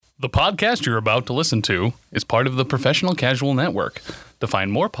The podcast you're about to listen to is part of the Professional Casual Network. To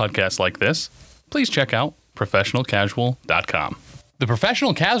find more podcasts like this, please check out professionalcasual.com. The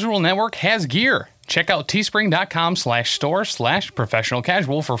Professional Casual Network has gear. Check out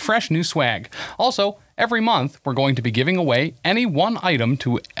teespring.com/store/professionalcasual for fresh new swag. Also, every month, we're going to be giving away any one item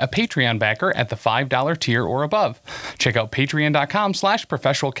to a Patreon backer at the $5 tier or above. Check out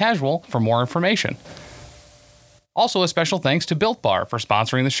patreon.com/professionalcasual for more information. Also, a special thanks to Built Bar for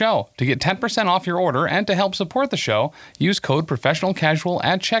sponsoring the show. To get 10% off your order and to help support the show, use code ProfessionalCasual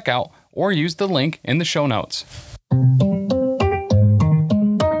at checkout or use the link in the show notes.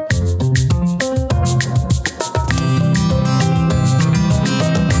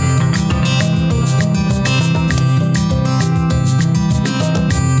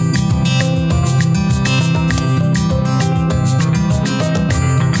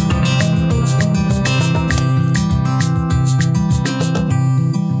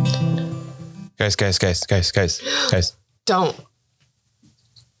 Guys. Don't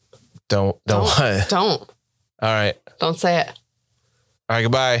what? Don't. All right. Don't say it. All right,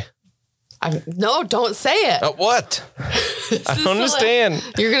 goodbye. No, don't say it. What? I don't understand.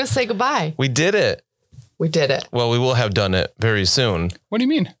 You're going to say goodbye. We did it. We did it. Well, we will have done it very soon. What do you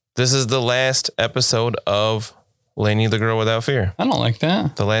mean? This is the last episode of Lainey, the Girl Without Fear. I don't like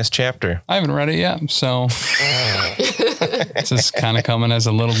that. The last chapter. I haven't read it yet, so this is kind of coming as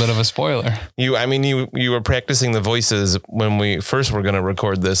a little bit of a spoiler. You were practicing the voices when we first were going to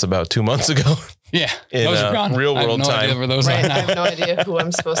record this about 2 months ago. Yeah, in those are gone. Real world I have no time. idea where those Right. are now. I have no idea who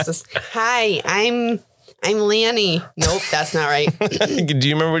I'm supposed to. Hi, I'm Lanny. Nope, that's not right. Do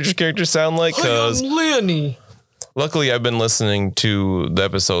you remember what your characters sound like? Because Lanny. luckily I've been listening to the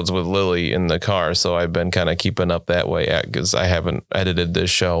episodes with Lily in the car, so I've been kind of keeping up that way because I haven't edited this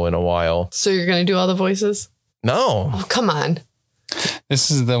show in a while. So you're going to do all the voices? No. Oh, come on. This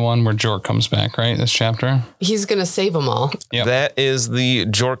is the one where Jork comes back, right? This chapter? He's going to save them all. Yep. That is the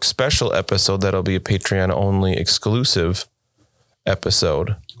Jork special episode. That'll be a Patreon only exclusive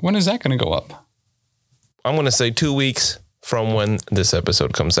episode. When is that going to go up? I'm going to say 2 weeks from when this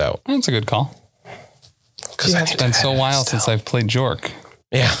episode comes out. That's a good call. Because It's been so while since I've played Jork.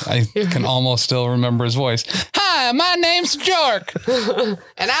 Yeah. I can almost still remember his voice. Hi, my name's Jork.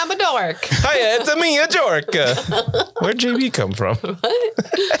 And I'm a dork. Hiya, it's me, a Jork. Where'd JB come from?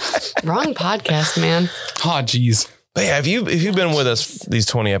 Wrong podcast, man. Oh, geez. But yeah, if you've been with us these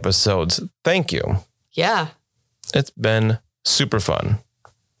 20 episodes, thank you. Yeah. It's been super fun.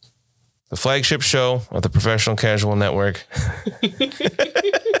 The flagship show of the Professional Casual Network.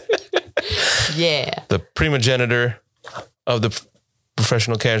 Yeah. The primogenitor of the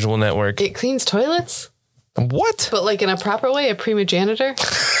Professional Casual Network. It cleans toilets? What? But like in a proper way, a prima janitor?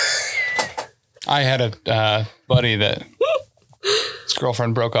 I had a buddy that his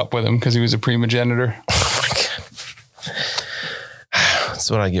girlfriend broke up with him because he was a primogenitor. Oh my God. That's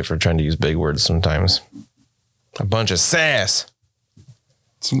what I get for trying to use big words sometimes. A bunch of sass.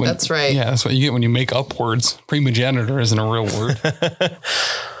 That's right. Yeah, that's what you get when you make up words. Primogenitor isn't a real word.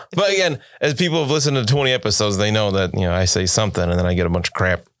 But again, as people have listened to 20 episodes, they know that, I say something and then I get a bunch of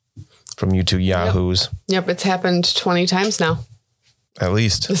crap from you two yahoos. Yep, it's happened 20 times now. At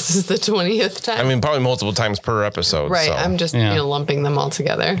least. This is the 20th time. I mean, probably multiple times per episode. right. So. I'm just lumping them all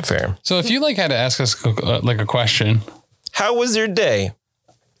together. Fair. So if you had to ask us a question. How was your day?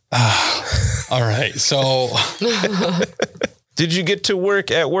 All right. So Did you get to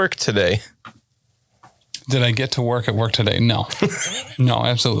work at work today? did I get to work at work today? No. No,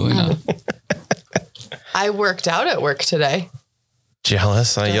 absolutely not. I worked out at work today.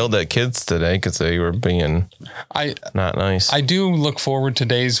 Jealous. I yelled at kids today because they were being not nice. I do look forward to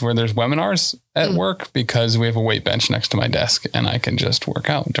days where there's webinars at work because we have a weight bench next to my desk and I can just work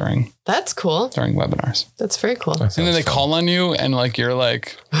out during That's cool. webinars. That's very cool. And then they call on you and you're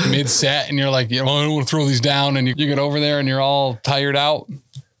mid set and you're like, I don't want to throw these down. And you get over there and you're all tired out.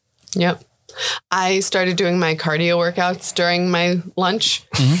 Yep. I started doing my cardio workouts during my lunch,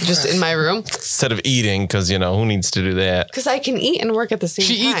 just in my room. Instead of eating, because, who needs to do that? Because I can eat and work at the same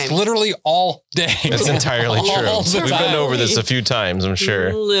She time. eats literally all day. That's entirely true. All the We've been time. over this a few times, I'm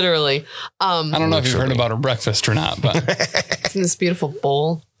sure. Literally. I don't know if you've heard about her breakfast or not, but It's in this beautiful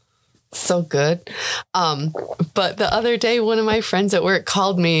bowl. So good. But the other day, one of my friends at work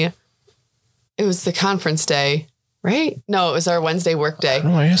called me. It was the conference day, right? No, it was our Wednesday work day. Oh,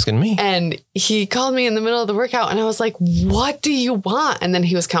 you're asking me. And he called me in the middle of the workout and I was like, what do you want? And then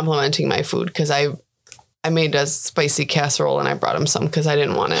he was complimenting my food because I made a spicy casserole and I brought him some because I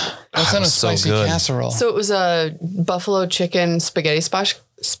didn't want it. what's in a so spicy good. casserole? So it was a buffalo chicken spaghetti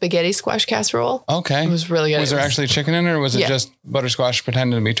spaghetti squash casserole. Okay. It was really good. Was there actually chicken in it, or was it Yeah. just buttersquash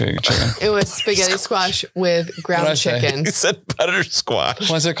pretending to be chicken? It was spaghetti squash with What'd I ground say? chicken. He said butter squash.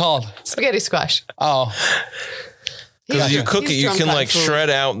 What's it called? Spaghetti squash. Oh, Because you cook it, he's you drunk can on like food. shred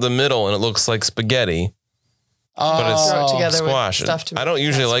out the middle and it looks like spaghetti, but it's Throw it together squash. with stuffed I don't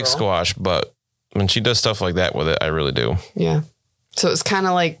usually like casserole. squash, but when she does stuff like that with it, I really do. Yeah. So it was kind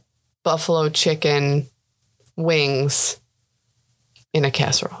of like buffalo chicken wings in a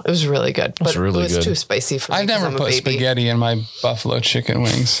casserole. It was really good. But really it was good. too spicy for me. I've 'cause never I'm a put baby. spaghetti in my buffalo chicken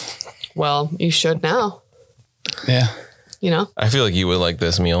wings. Well, you should now. Yeah, You know? I feel like you would like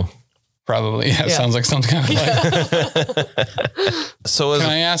this meal. probably. Yeah, it Yeah. sounds like something I would like. So as Can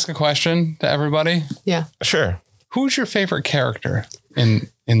I ask a question to everybody? Yeah. sure. Who's your favorite character in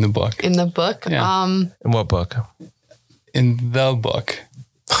the book? In the book, Yeah. In what book? In the book,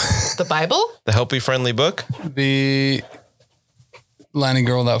 the Bible. The Helpy Friendly book? the Lanny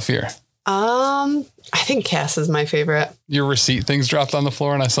Girl Without Fear. I think Cass is my favorite. Your receipt things dropped on the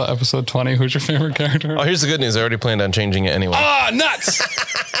floor, and I saw episode 20. Who's your favorite character? Oh, here's the good news. I already planned on changing it anyway. Ah, nuts!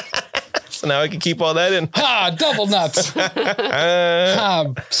 So now I can keep all that in. Ah, double nuts! Ah,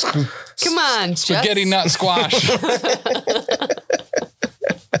 Come on, spaghetti Jess. nut squash.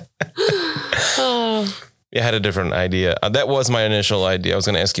 Yeah, I had a different idea. That was my initial idea. I was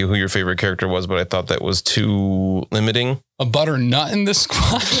going to ask you who your favorite character was, but I thought that was too limiting. A butter nut in this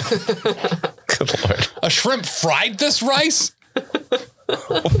squash? Good Lord. A shrimp fried this rice?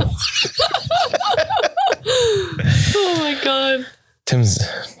 Oh my god.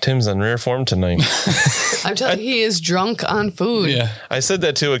 Tim's on rare form tonight. I'm telling you, he is drunk on food. Yeah. I said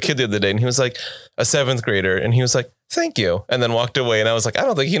that to a kid the other day, and he was like, a 7th grader, and he was like, thank you, and then walked away. And I was like, I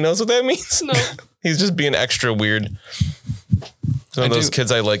don't think he knows what that means. No. He's just being extra weird. One of those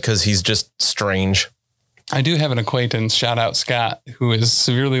kids I like because he's just strange. I do have an acquaintance, shout out Scott, who is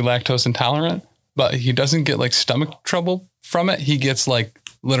severely lactose intolerant, but he doesn't get like stomach trouble from it. He gets like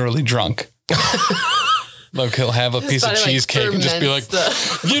literally drunk. Like he'll have a piece of body, like, cheesecake and just be like,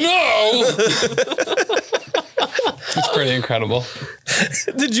 ferments you know, it's pretty incredible.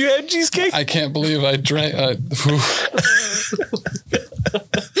 Did you have cheesecake? I can't believe I drank.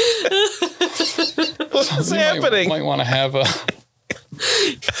 What's happening? Might want to have a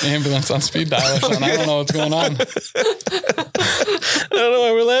ambulance on speed dial or something. I don't know what's going on. I don't know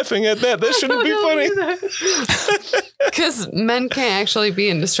why we're laughing at that. That shouldn't be funny. Because men can't actually be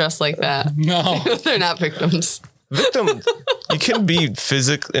in distress like that. No. They're not victims. Victim, you can be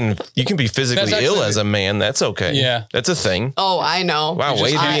physically That's actually- ill as a man. That's okay. Yeah. That's a thing. Oh, I know. Wow,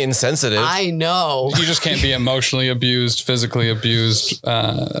 way to be insensitive. I know. You just can't be emotionally abused, physically abused,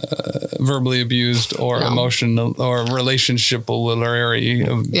 verbally abused, or emotional or relationshipally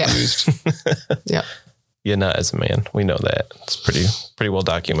abused. Yep. Yeah, not as a man. We know that. It's pretty well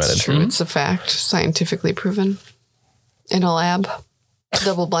documented. It's true. It's a fact. Scientifically proven. In a lab.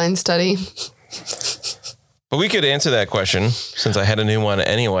 Double blind study. But we could answer that question since I had a new one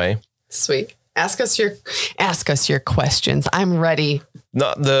anyway. Sweet. Ask us your questions. I'm ready.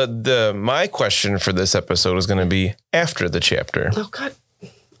 No, my question for this episode is going to be after the chapter. Oh God.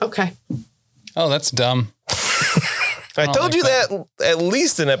 Okay. Oh, that's dumb. I told like you that at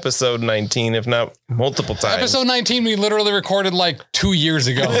least in episode 19, if not multiple times. Episode 19, we literally recorded like 2 years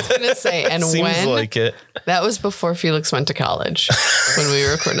ago. I was gonna say, and Seems when like it. that was before Felix went to college when we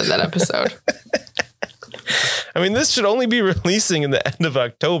recorded that episode. I mean, this should only be releasing in the end of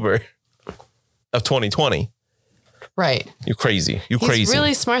October of 2020. Right. You're crazy. You He's crazy.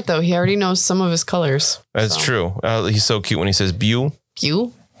 really smart though. He already knows some of his colors. That's true. He's so cute when he says "bew."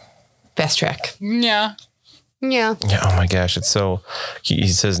 You. Fast track. Yeah. Yeah. Yeah. Oh my gosh. It's so, he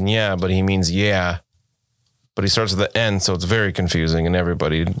says yeah, but he means yeah. But he starts with the N, so it's very confusing and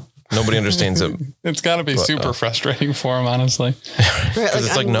nobody understands it. It's got to be super frustrating for him, honestly. Right, Because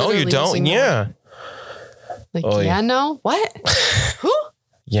it's like, I'm no, you literally don't. using the Yeah. word. Like, Oh, yeah, yeah. no. What? Who?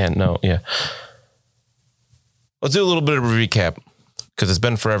 Yeah. No. Yeah. Let's do a little bit of a recap because it's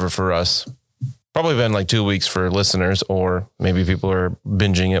been forever for us. Probably been like 2 weeks for listeners, or maybe people are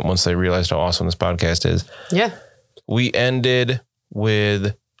binging it once they realized how awesome this podcast is. Yeah. We ended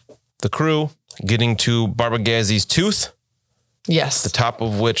with the crew getting to Barbagazi's tooth, Yes. the top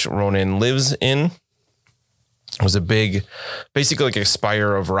of which Ronan lives in. It was a big, basically like a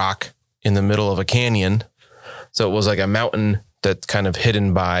spire of rock in the middle of a canyon. So it was like a mountain that's kind of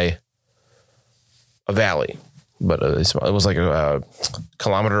hidden by a valley, but it was like a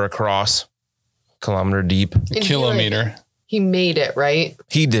kilometer across, kilometer deep. And Kilometer. He made it, right?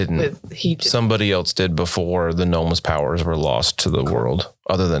 He didn't. Somebody else did before the gnome's powers were lost to the world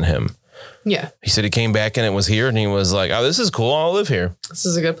other than him. Yeah. He said he came back and it was here and he was like, oh, this is cool. I'll live here. This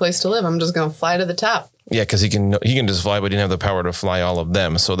is a good place to live. I'm just going to fly to the top. Yeah, because he can just fly, but he didn't have the power to fly all of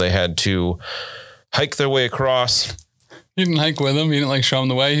them. So they had to hike their way across. You didn't hike with him. You didn't like show him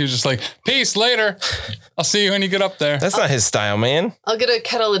the way. He was just like, peace, later. I'll see you when you get up there. That's not his style, man. I'll get a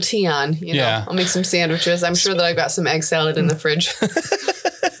kettle of tea on. You know, Yeah. I'll make some sandwiches. I'm sure that I've got some egg salad in the fridge.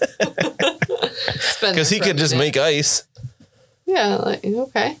 Because he could just make ice Yeah, like,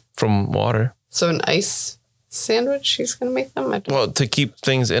 okay. from water. So an ice sandwich, he's going to make them? I don't Well, to keep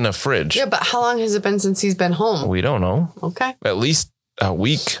things in a fridge. Yeah, but how long has it been since he's been home? We don't know. Okay. At least a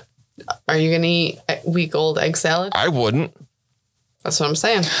week. Are you going to eat a week-old egg salad? I wouldn't. That's what I'm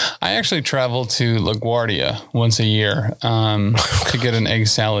saying. I actually travel to LaGuardia once a year to get an egg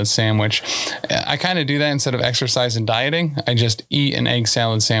salad sandwich. I kind of do that instead of exercise and dieting. I just eat an egg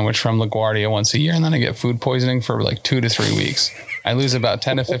salad sandwich from LaGuardia once a year, and then I get food poisoning for like 2 to 3 weeks. I lose about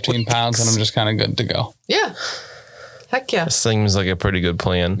 10 to 15 pounds, and I'm just kind of good to go. Yeah. Heck yeah. Seems like a pretty good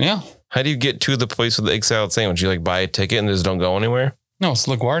plan. Yeah. How do you get to the place with the egg salad sandwich? You like buy a ticket and just don't go anywhere? No, it's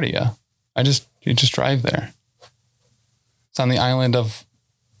LaGuardia. You just drive there. It's on the island of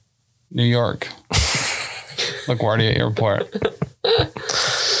New York. LaGuardia Airport.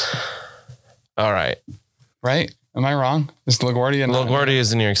 All right. Right? Am I wrong? Is LaGuardia not? LaGuardia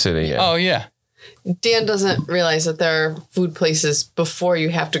is in New York City, yeah. Oh, yeah. Dan doesn't realize that there are food places before you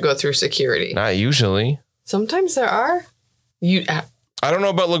have to go through security. Not usually. Sometimes there are. I don't know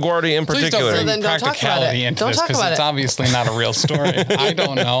about LaGuardia in Please particular. don't So bring then don't talk about practicality it. into Don't this talk because about it's it. obviously not a real story. I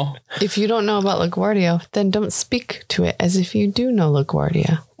don't know. If you don't know about LaGuardia, then don't speak to it as if you do know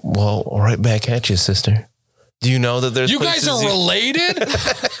LaGuardia. Well, right back at you, sister. Do you know that there's You guys places are related?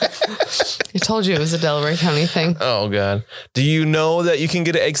 I told you it was a Delaware County thing. Oh, God. Do you know that you can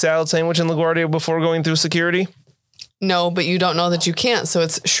get an egg salad sandwich in LaGuardia before going through security? No, but you don't know that you can't, so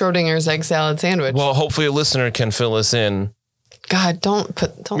it's Schrodinger's egg salad sandwich. Well, hopefully a listener can fill us in. God, don't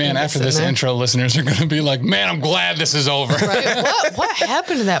Man, leave after in this there. intro, listeners are going to be like, man, I'm glad this is over. Right? What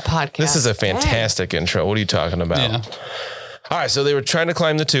happened to that podcast? This is a fantastic intro. What are you talking about? Yeah. All right, so they were trying to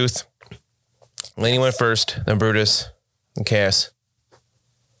climb the tooth. Lanny went first, then Brutus, and Cass.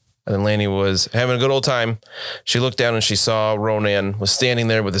 And then Lanny was having a good old time. She looked down and she saw Ronan was standing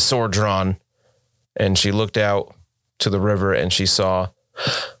there with his sword drawn. And she looked out to the river and she saw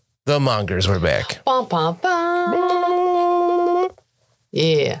the Mongers were back. Bum, bum, bum.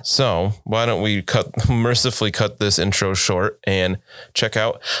 Yeah. So why don't we mercifully cut this intro short and check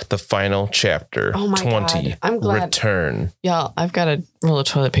out the final chapter, Oh my 20, God. I'm glad. Return. Y'all, I've got a roll of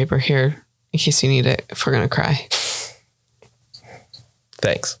toilet paper here in case you need it if we're going to cry.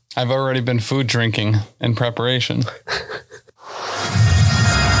 Thanks. I've already been food drinking in preparation.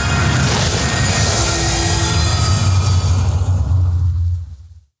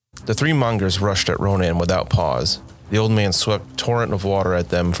 The three Mongers rushed at Ronan without pause. The old man swept a torrent of water at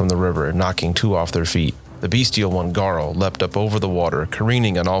them from the river, knocking two off their feet. The bestial one, Garl, leapt up over the water,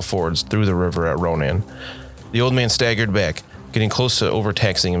 careening on all fours through the river at Ronan. The old man staggered back, getting close to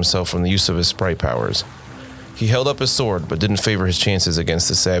overtaxing himself from the use of his sprite powers. He held up his sword, but didn't favor his chances against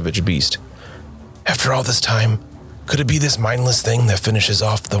the savage beast. After all this time, could it be this mindless thing that finishes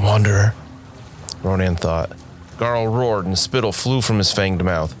off the Wanderer? Ronan thought. Garl roared and spittle flew from his fanged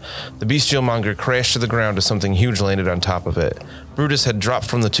mouth. The bestial monger crashed to the ground as something huge landed on top of it. Brutus had dropped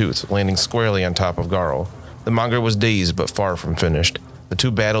from the tooth, landing squarely on top of Garl. The monger was dazed but far from finished. The two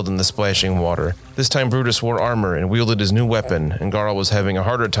battled in the splashing water. This time Brutus wore armor and wielded his new weapon, and Garl was having a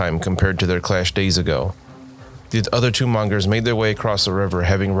harder time compared to their clash days ago. The other two mongers made their way across the river,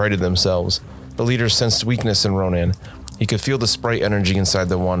 having righted themselves. The leader sensed weakness in Ronan. He could feel the sprite energy inside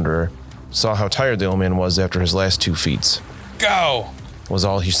the Wanderer. Saw how tired the old man was after his last 2 feats. Go! Was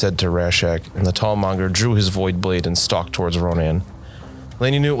all he said to Rashak, and the tall monger drew his void blade and stalked towards Ronan.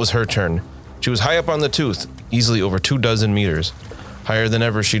 Laney knew it was her turn. She was high up on the tooth, easily over 24 meters. Higher than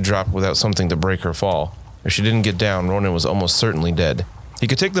ever, she dropped without something to break her fall. If she didn't get down, Ronan was almost certainly dead. He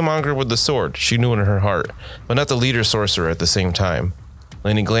could take the monger with the sword, she knew in her heart, but not the leader sorcerer at the same time.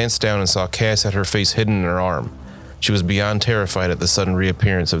 Laney glanced down and saw Cass had her face hidden in her arm. She was beyond terrified at the sudden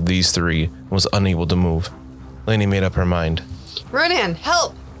reappearance of these three and was unable to move. Laney made up her mind. Ronan,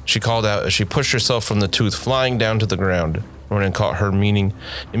 help! She called out as she pushed herself from the tooth, flying down to the ground. Ronan caught her meaning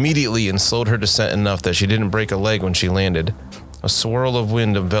immediately and slowed her descent enough that she didn't break a leg when she landed. A swirl of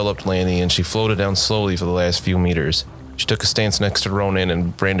wind enveloped Laney and she floated down slowly for the last few meters. She took a stance next to Ronan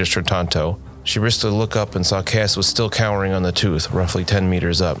and brandished her tanto. She risked a look up and saw Cass was still cowering on the tooth, roughly 10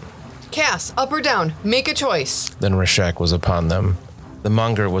 meters up. Cass, up or down? Make a choice. Then Rashak was upon them. The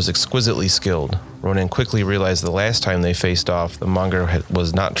Monger was exquisitely skilled. Ronan quickly realized the last time they faced off, the Monger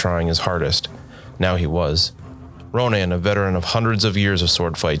was not trying his hardest. Now he was. Ronan, a veteran of hundreds of years of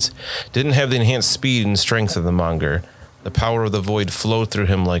sword fights, didn't have the enhanced speed and strength of the Monger. The power of the void flowed through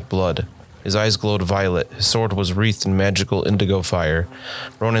him like blood. His eyes glowed violet. His sword was wreathed in magical indigo fire.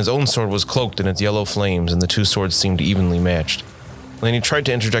 Ronan's own sword was cloaked in its yellow flames, and the two swords seemed evenly matched. Lainey tried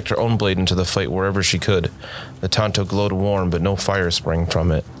to interject her own blade into the fight wherever she could. The Tonto glowed warm, but no fire sprang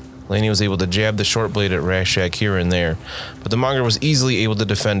from it. Lainey was able to jab the short blade at Rashak here and there, but the Monger was easily able to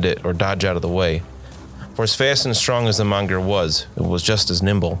defend it or dodge out of the way. For as fast and strong as the Monger was, it was just as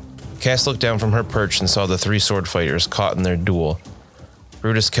nimble. Cass looked down from her perch and saw the three sword fighters caught in their duel.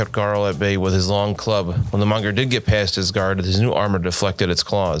 Brutus kept Garl at bay with his long club. When the Monger did get past his guard, his new armor deflected its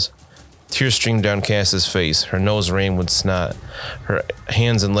claws. Tears streamed down Cass's face. Her nose ran with snot. Her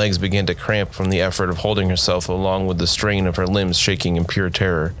hands and legs began to cramp from the effort of holding herself along with the strain of her limbs shaking in pure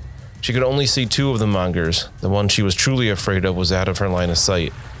terror. She could only see two of the Mongers. The one she was truly afraid of was out of her line of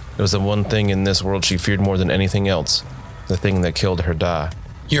sight. It was the one thing in this world she feared more than anything else. The thing that killed her Da.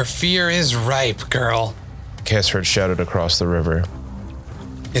 Your fear is ripe, girl. Cass heard shouted across the river.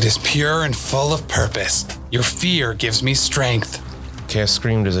 It is pure and full of purpose. Your fear gives me strength. Cass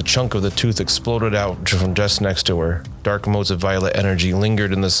screamed as a chunk of the tooth exploded out from just next to her. Dark motes of violet energy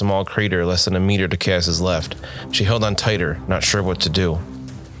lingered in the small crater less than a meter to Cass's left. She held on tighter, not sure what to do.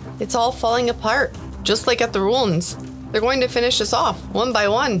 It's all falling apart, just like at the ruins. They're going to finish us off, one by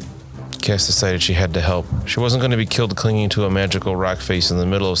one. Cass decided she had to help. She wasn't going to be killed clinging to a magical rock face in the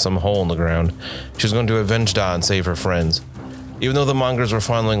middle of some hole in the ground. She was going to avenge Da and save her friends. Even though the Mongers were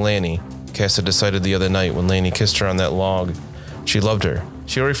fondling Lanny, Cass had decided the other night when Lanny kissed her on that log. She loved her.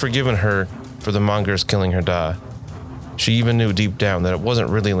 She had already forgiven her for the Mongers killing her Da. She even knew deep down that it wasn't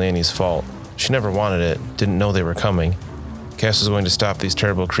really Lanny's fault. She never wanted it, didn't know they were coming. Cass was going to stop these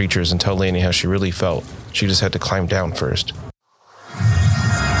terrible creatures and tell Lanny how she really felt. She just had to climb down first.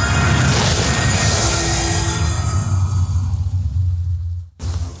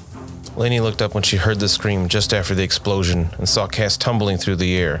 Lanny looked up when she heard the scream just after the explosion and saw Cass tumbling through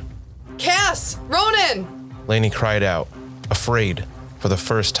the air. Cass! Ronan! Lanny cried out, afraid for the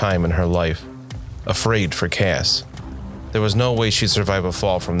first time in her life. Afraid for Cass. There was no way she'd survive a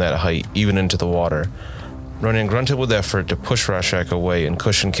fall from that height, even into the water. Ronan grunted with effort to push Rashak away and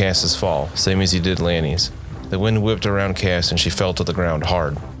cushion Cass's fall, same as he did Lanny's. The wind whipped around Cass and she fell to the ground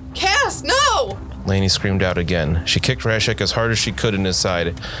hard. Cass, no! Lanny screamed out again. She kicked Rashak as hard as she could in his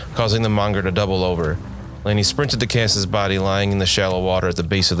side, causing the Monger to double over. Lanny sprinted to Cass's body lying in the shallow water at the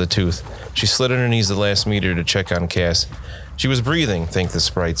base of the tooth. She slid on her knees the last meter to check on Cass. She was breathing, thank the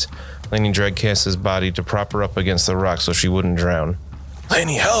sprites. Lanny dragged Cass's body to prop her up against the rock so she wouldn't drown.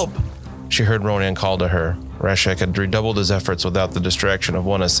 Lanny, help! She heard Ronan call to her. Rashak had redoubled his efforts without the distraction of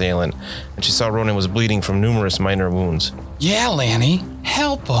one assailant, and she saw Ronan was bleeding from numerous minor wounds. Yeah, Lanny,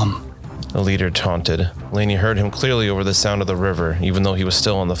 help him. The leader taunted. Lanny heard him clearly over the sound of the river, even though he was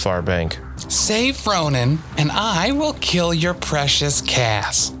still on the far bank. Save Ronan, and I will kill your precious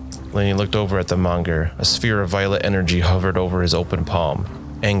Cass. Lanny looked over at the Monger. A sphere of violet energy hovered over his open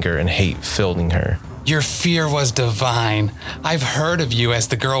palm. Anger and hate filling her. Your fear was divine. I've heard of you as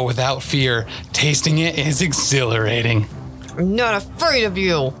the girl without fear. Tasting it is exhilarating. I'm not afraid of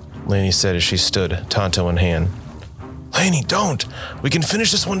you. Lanny said as she stood, Tonto in hand. Lanny, don't! We can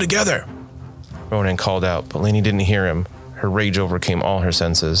finish this one together! Ronan called out, but Lanny didn't hear him. Her rage overcame all her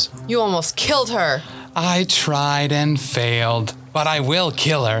senses. You almost killed her. I tried and failed, but I will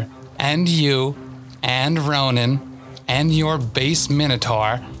kill her. And you, and Ronan, and your base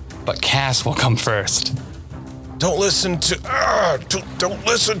Minotaur, but Cass will come first. Don't listen to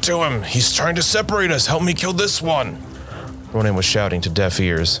him! He's trying to separate us! Help me kill this one! Ronan was shouting to deaf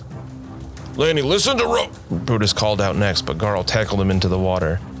ears. Lanny, listen to Brutus called out next, but Garl tackled him into the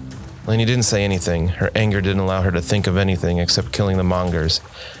water. Lanny didn't say anything. Her anger didn't allow her to think of anything except killing the Mongers.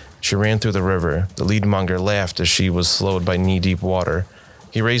 She ran through the river. The lead Monger laughed as she was slowed by knee-deep water.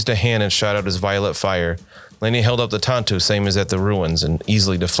 He raised a hand and shot out his violet fire. Lanny held up the Tonto, same as at the ruins, and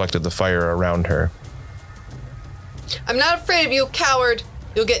easily deflected the fire around her. I'm not afraid of you, coward.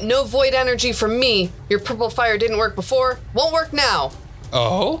 You'll get no void energy from me. Your purple fire didn't work before, won't work now.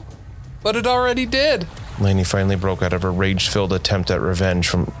 Oh? But it already did. Lanny finally broke out of her rage-filled attempt at revenge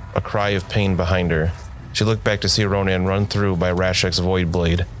from a cry of pain behind her. She looked back to see Ronan run through by Rashak's void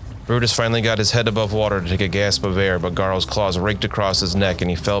blade. Brutus finally got his head above water to take a gasp of air, but Garl's claws raked across his neck and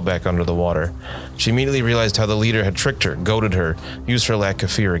he fell back under the water. She immediately realized how the leader had tricked her, goaded her, used her lack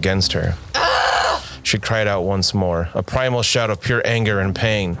of fear against her. She cried out once more, a primal shout of pure anger and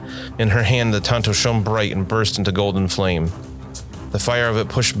pain. In her hand, the Tonto shone bright and burst into golden flame. The fire of it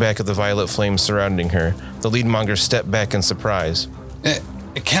pushed back at the violet flames surrounding her. The leadmonger stepped back in surprise. It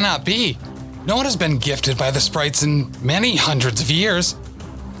cannot be. No one has been gifted by the sprites in many hundreds of years.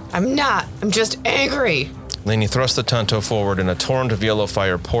 I'm not. I'm just angry. Laney thrust the Tonto forward and a torrent of yellow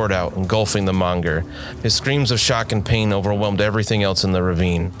fire poured out, engulfing the monger. His screams of shock and pain overwhelmed everything else in the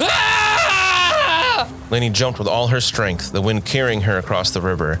ravine. Laney jumped with all her strength, the wind carrying her across the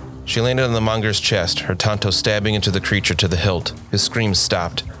river. She landed on the monger's chest, her Tonto stabbing into the creature to the hilt. His screams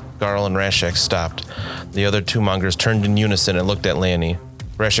stopped. Garl and Rashek stopped. The other two mongers turned in unison and looked at Laney.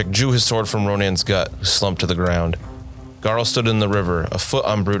 Rashek drew his sword from Ronan's gut, who slumped to the ground. Garl stood in the river, a foot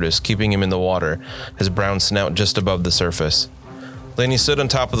on Brutus, keeping him in the water, his brown snout just above the surface. Laney stood on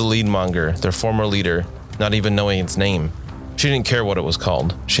top of the leadmonger, their former leader, not even knowing its name. She didn't care what it was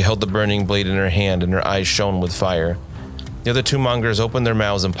called. She held the burning blade in her hand and her eyes shone with fire. The other two mongers opened their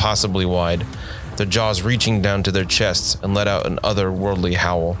mouths impossibly wide, their jaws reaching down to their chests, and let out an otherworldly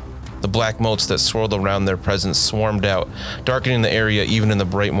howl. The black motes that swirled around their presence swarmed out, darkening the area even in the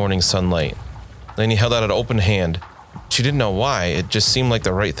bright morning sunlight. Laney held out an open hand. She didn't know why, it just seemed like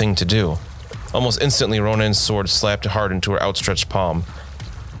the right thing to do. Almost instantly, Ronan's sword slapped hard into her outstretched palm.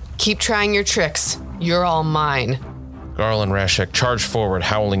 Keep trying your tricks. You're all mine. Garl and Rashek charged forward,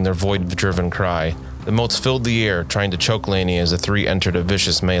 howling their void-driven cry. The motes filled the air, trying to choke Laney as the three entered a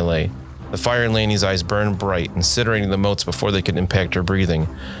vicious melee. The fire in Laney's eyes burned bright, incinerating the motes before they could impact her breathing.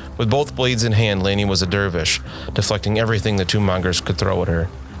 With both blades in hand, Laney was a dervish, deflecting everything the two mongers could throw at her.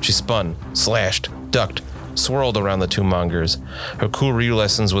 She spun, slashed, ducked, swirled around the two mongers. Her Kuri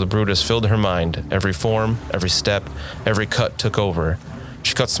lessons with Brutus filled her mind. Every form, every step, every cut took over.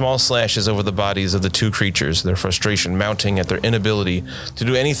 She cut small slashes over the bodies of the two creatures, their frustration mounting at their inability to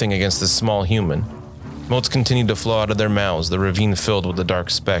do anything against this small human. Motes continued to flow out of their mouths, the ravine filled with the dark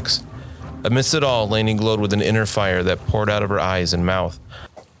specks. Amidst it all, Laney glowed with an inner fire that poured out of her eyes and mouth.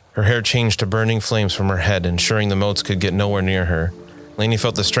 Her hair changed to burning flames from her head, ensuring the motes could get nowhere near her. Laney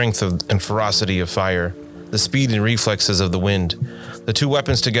felt the strength and ferocity of fire, the speed and reflexes of the wind. The two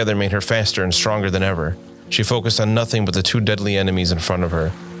weapons together made her faster and stronger than ever. She focused on nothing but the two deadly enemies in front of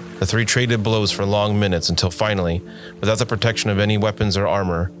her. The three traded blows for long minutes until finally, without the protection of any weapons or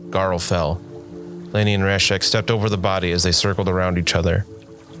armor, Garl fell. Laney and Rashek stepped over the body as they circled around each other.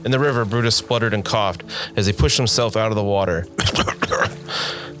 In the river, Brutus spluttered and coughed as he pushed himself out of the water.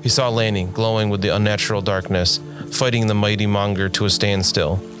 He saw Laney, glowing with the unnatural darkness, fighting the mighty monger to a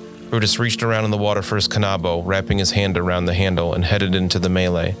standstill. Brutus reached around in the water for his kanabo, wrapping his hand around the handle, and headed into the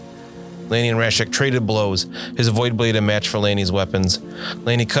melee. Laney and Rashek traded blows, his void blade a match for Laney's weapons.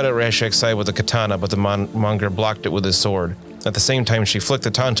 Laney cut at Rashek's side with a katana, but the monger blocked it with his sword. At the same time, she flicked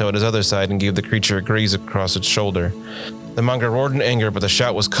the Tonto at his other side and gave the creature a graze across its shoulder. The monger roared in anger, but the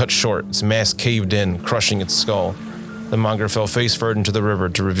shot was cut short, its mask caved in, crushing its skull. The monger fell face first into the river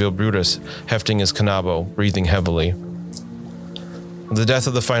to reveal Brutus, hefting his kanabo, breathing heavily. With the death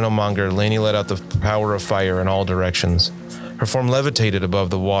of the final monger, Laney let out the power of fire in all directions. Her form levitated above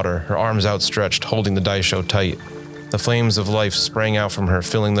the water, her arms outstretched, holding the daisho tight. The flames of life sprang out from her,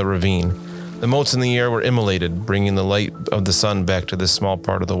 filling the ravine. The motes in the air were immolated, bringing the light of the sun back to this small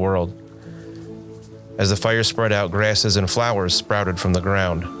part of the world. As the fire spread out, grasses and flowers sprouted from the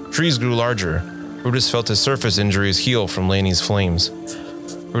ground. Trees grew larger. Brutus felt his surface injuries heal from Laney's flames.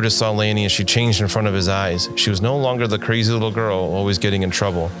 Brutus saw Laney as she changed in front of his eyes. She was no longer the crazy little girl always getting in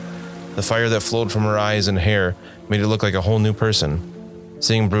trouble. The fire that flowed from her eyes and hair made it look like a whole new person.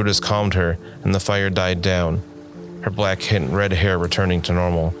 Seeing Brutus calmed her, and the fire died down, her black and red hair returning to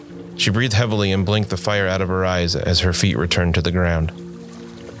normal. She breathed heavily and blinked the fire out of her eyes as her feet returned to the ground.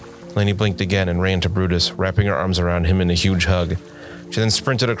 Laney blinked again and ran to Brutus, wrapping her arms around him in a huge hug. She then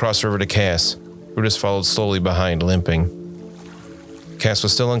sprinted across the river to Cass. Brutus followed slowly behind, limping. Cass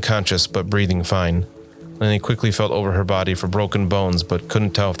was still unconscious, but breathing fine. Laney quickly felt over her body for broken bones, but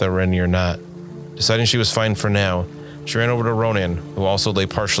couldn't tell if they were any or not. Deciding she was fine for now, she ran over to Ronan, who also lay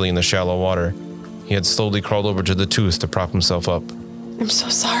partially in the shallow water. He had slowly crawled over to the tooth to prop himself up. I'm so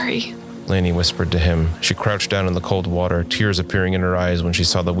sorry, Laney whispered to him. She crouched down in the cold water, tears appearing in her eyes when she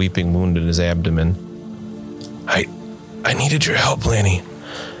saw the weeping wound in his abdomen. I needed your help, Laney.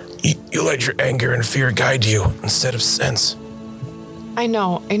 You let your anger and fear guide you instead of sense. I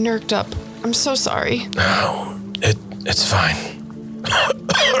know, I nerked up. I'm so sorry. No, it's fine.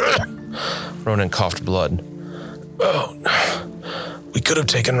 Ronan coughed blood. Oh, we could have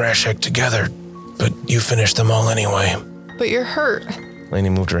taken Rashek together, but you finished them all anyway. But you're hurt. Laney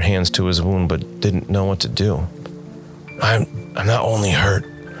moved her hands to his wound, but didn't know what to do. I'm not only hurt,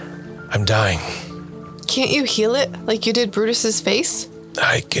 I'm dying. Can't you heal it like you did Brutus's face?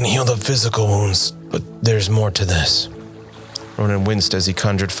 I can heal the physical wounds, but there's more to this. Ronan winced as he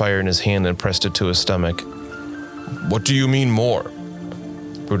conjured fire in his hand and pressed it to his stomach. What do you mean more?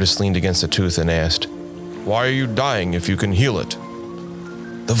 Brutus leaned against the tooth and asked, Why are you dying if you can heal it?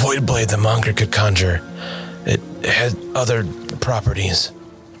 The void blade the monger could conjure. It had other properties.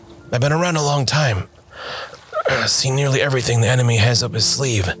 I've been around a long time. Seen nearly everything the enemy has up his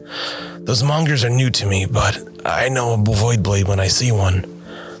sleeve. Those mongers are new to me, but I know a void blade when I see one.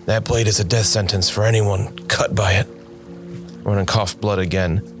 That blade is a death sentence for anyone cut by it. Ronan coughed blood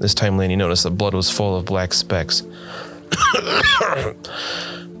again. This time Laney noticed the blood was full of black specks.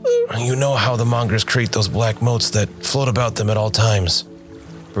 You know how the mongers create those black motes that float about them at all times?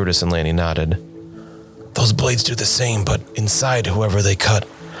 Brutus and Laney nodded. Those blades do the same, but inside whoever they cut.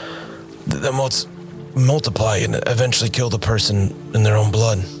 The motes multiply and eventually kill the person in their own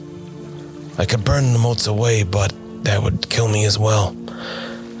blood. I could burn the motes away, but that would kill me as well.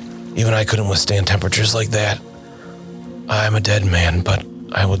 Even I couldn't withstand temperatures like that. I'm a dead man, but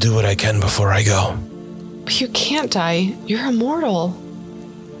I will do what I can before I go. But you can't die. You're immortal.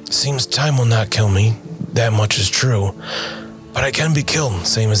 Seems time will not kill me. That much is true. But I can be killed,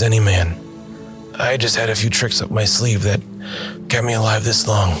 same as any man. I just had a few tricks up my sleeve that kept me alive this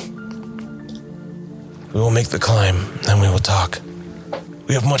long. We will make the climb, then we will talk.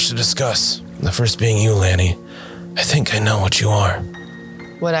 We have much to discuss, the first being you, Lanny. I think I know what you are.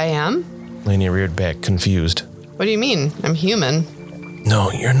 What I am? Lanny reared back, confused. What do you mean? I'm human.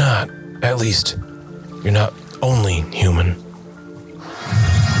 No, you're not. At least, you're not only human.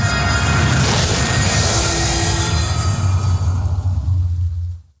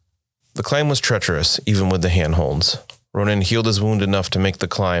 The climb was treacherous, even with the handholds. Ronan healed his wound enough to make the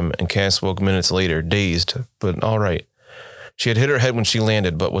climb, and Cass woke minutes later, dazed, but all right. She had hit her head when she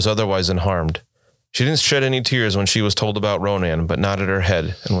landed, but was otherwise unharmed. She didn't shed any tears when she was told about Ronan, but nodded her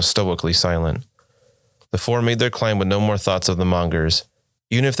head and was stoically silent. The four made their climb with no more thoughts of the mongers.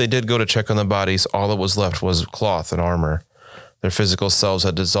 Even if they did go to check on the bodies, all that was left was cloth and armor. Their physical selves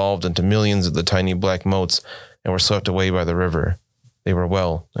had dissolved into millions of the tiny black motes and were swept away by the river. They were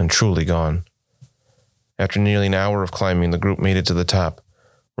well and truly gone. After nearly an hour of climbing, the group made it to the top.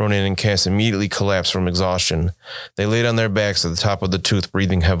 Ronan and Cass immediately collapsed from exhaustion. They laid on their backs at the top of the tooth,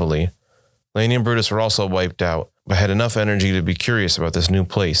 breathing heavily. Laney and Brutus were also wiped out, but had enough energy to be curious about this new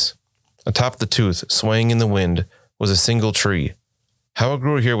place. Atop the tooth, swaying in the wind, was a single tree. How it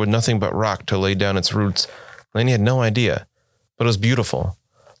grew here with nothing but rock to lay down its roots, Laney had no idea, but it was beautiful.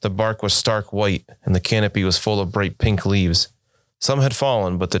 The bark was stark white, and the canopy was full of bright pink leaves. Some had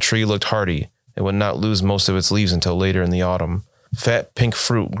fallen, but the tree looked hardy. It would not lose most of its leaves until later in the autumn. Fat pink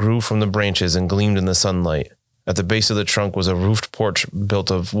fruit grew from the branches and gleamed in the sunlight. At the base of the trunk was a roofed porch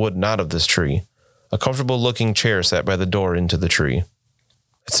built of wood not of this tree. A comfortable-looking chair sat by the door into the tree.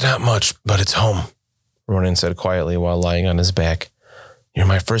 It's not much, but it's home, Ronan said quietly while lying on his back. You're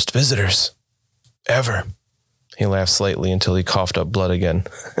my first visitors. Ever. He laughed slightly until he coughed up blood again.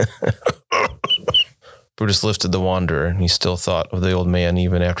 Brutus lifted the wanderer, and he still thought of the old man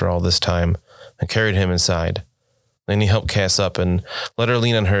even after all this time, and carried him inside. Then he helped Cass up and let her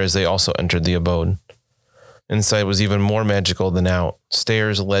lean on her as they also entered the abode. Inside was even more magical than out.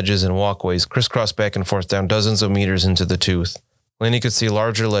 Stairs, ledges, and walkways crisscrossed back and forth down dozens of meters into the tooth. Laney could see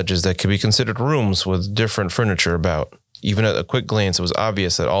larger ledges that could be considered rooms with different furniture about. Even at a quick glance, it was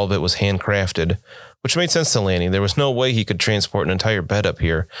obvious that all of it was handcrafted, which made sense to Laney. There was no way he could transport an entire bed up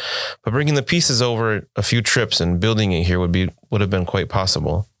here, but bringing the pieces over a few trips and building it here would have been quite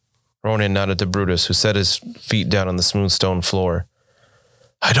possible. Ronan nodded to Brutus, who set his feet down on the smooth stone floor.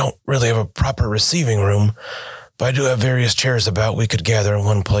 I don't really have a proper receiving room, but I do have various chairs about we could gather in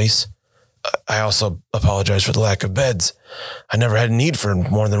one place. I also apologize for the lack of beds. I never had a need for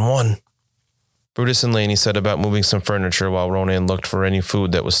more than one. Brutus and Laney set about moving some furniture while Ronan looked for any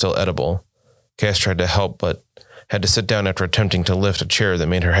food that was still edible. Cass tried to help, but had to sit down after attempting to lift a chair that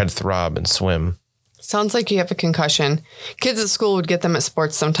made her head throb and swim. Sounds like you have a concussion. Kids at school would get them at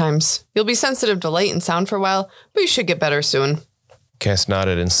sports sometimes. You'll be sensitive to light and sound for a while, but you should get better soon. Cass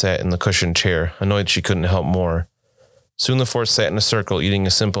nodded and sat in the cushioned chair, annoyed she couldn't help more. Soon the four sat in a circle, eating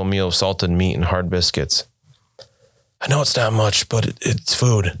a simple meal of salted meat and hard biscuits. I know it's not much, but it's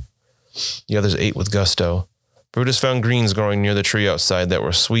food. The others ate with gusto. Brutus found greens growing near the tree outside that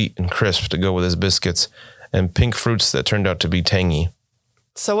were sweet and crisp to go with his biscuits, and pink fruits that turned out to be tangy.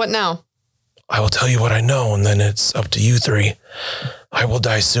 So what now? I will tell you what I know, and then it's up to you three. I will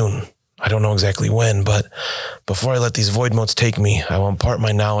die soon. I don't know exactly when, but before I let these void motes take me, I will impart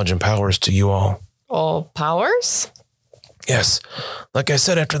my knowledge and powers to you all. All powers? Yes. Like I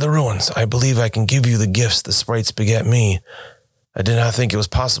said after the ruins, I believe I can give you the gifts the sprites beget me. I did not think it was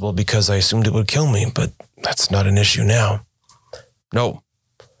possible because I assumed it would kill me, but that's not an issue now. No,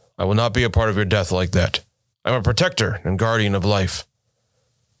 I will not be a part of your death like that. I'm a protector and guardian of life.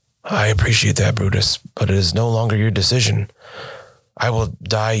 I appreciate that, Brutus, but it is no longer your decision. I will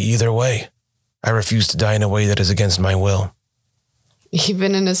die either way. I refuse to die in a way that is against my will.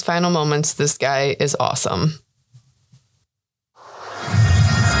 Even in his final moments, this guy is awesome.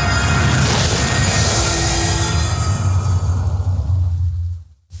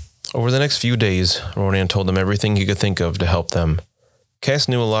 Over the next few days, Ronan told them everything he could think of to help them. Cass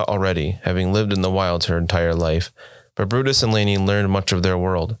knew a lot already, having lived in the wilds her entire life, but Brutus and Laney learned much of their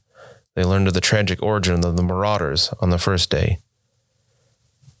world. They learned of the tragic origin of the Marauders on the first day.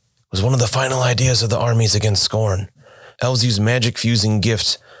 It was one of the final ideas of the armies against Scorn. Elves used magic-fusing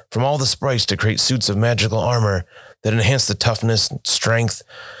gifts from all the sprites to create suits of magical armor that enhanced the toughness, strength,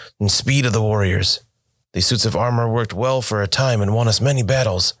 and speed of the warriors. These suits of armor worked well for a time and won us many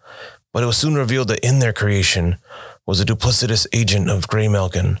battles, but it was soon revealed that in their creation was a duplicitous agent of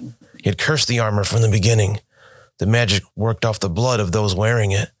Greymalkin. He had cursed the armor from the beginning. The magic worked off the blood of those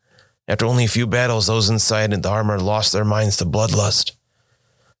wearing it. After only a few battles, those inside the armor lost their minds to bloodlust.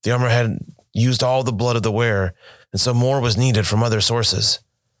 The armor had used all the blood of the wearer, and so more was needed from other sources.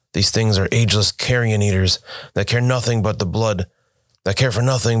 These things are ageless carrion eaters that care for nothing but the blood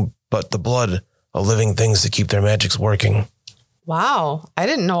of living things to keep their magics working. Wow, I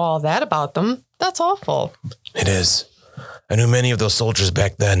didn't know all that about them. That's awful. It is. I knew many of those soldiers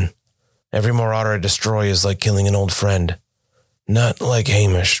back then. Every marauder I destroy is like killing an old friend. Not like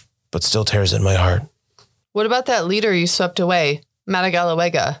Hamish, but still tears at my heart. What about that leader you swept away,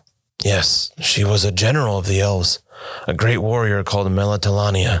 Madagalawega? Yes, she was a general of the elves, a great warrior called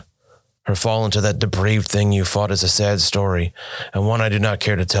Melatalania. Her fall into that depraved thing you fought is a sad story, and one I do not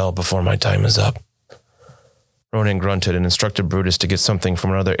care to tell before my time is up. Ronan grunted and instructed Brutus to get something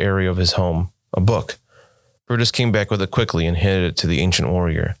from another area of his home, a book. Brutus came back with it quickly and handed it to the ancient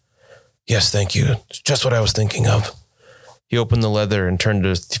warrior. Yes, thank you. It's just what I was thinking of. He opened the leather and turned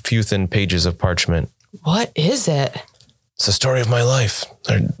to a few thin pages of parchment. What is it? It's the story of my life,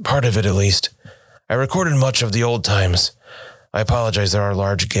 or part of it at least. I recorded much of the old times. I apologize there are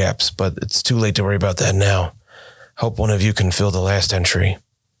large gaps, but it's too late to worry about that now. Hope one of you can fill the last entry.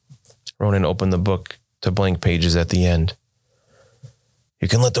 Ronan opened the book to blank pages at the end. You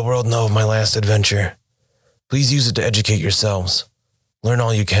can let the world know of my last adventure. Please use it to educate yourselves. Learn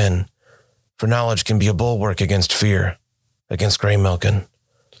all you can, for knowledge can be a bulwark against fear, against Greymalkin.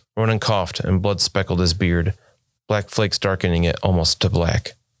 Ronan coughed and blood speckled his beard, black flakes darkening it almost to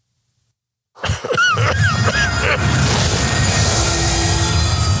black.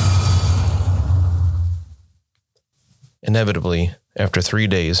 Inevitably, after 3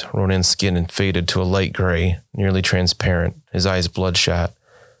 days, Ronan's skin faded to a light gray, nearly transparent, his eyes bloodshot.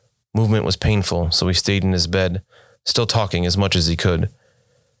 Movement was painful, so he stayed in his bed, still talking as much as he could.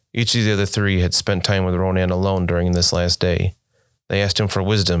 Each of the other three had spent time with Ronan alone during this last day. They asked him for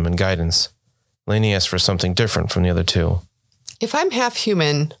wisdom and guidance. Laney asked for something different from the other two. If I'm half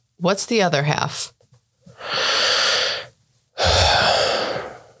human, what's the other half?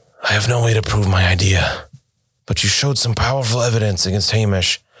 I have no way to prove my idea, but you showed some powerful evidence against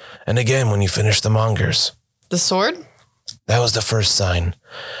Hamish, and again when you finished the Mongers. The sword? That was the first sign.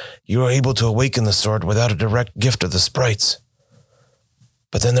 You were able to awaken the sword without a direct gift of the sprites.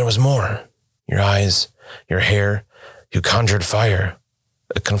 But then there was more. Your eyes, your hair, you conjured fire,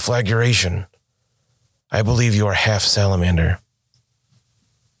 a conflagration. I believe you are half salamander.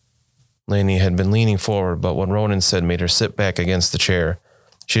 Laney had been leaning forward, but what Ronan said made her sit back against the chair.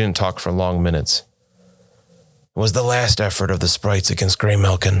 She didn't talk for long minutes. It was the last effort of the sprites against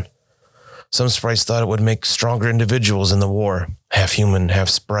Greymalkin. Some sprites thought it would make stronger individuals in the war, half human, half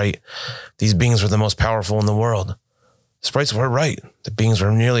sprite. These beings were the most powerful in the world. The sprites were right. The beings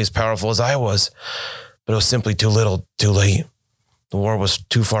were nearly as powerful as I was, but it was simply too little, too late. The war was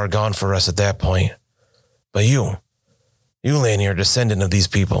too far gone for us at that point. But you, Laney, are a descendant of these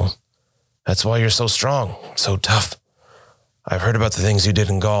people. That's why you're so strong, so tough. I've heard about the things you did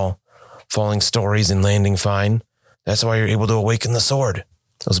in Gaul, falling stories and landing fine. That's why you're able to awaken the sword.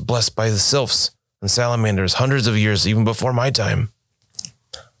 It was blessed by the sylphs and salamanders hundreds of years even before my time.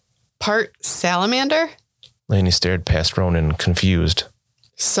 Part salamander? Laney stared past Ronan, confused.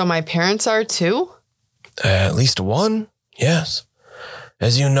 So my parents are too? At least one, yes.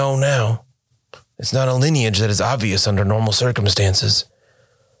 As you know now, it's not a lineage that is obvious under normal circumstances.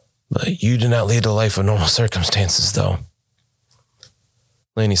 But you do not lead a life of normal circumstances, though.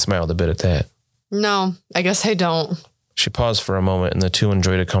 Laney smiled a bit at that. No, I guess I don't. She paused for a moment, and the two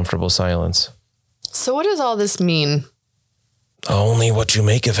enjoyed a comfortable silence. So what does all this mean? Only what you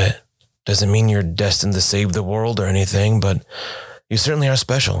make of it. Doesn't mean you're destined to save the world or anything, but You certainly are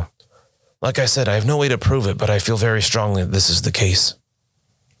special. Like I said, I have no way to prove it, but I feel very strongly that this is the case.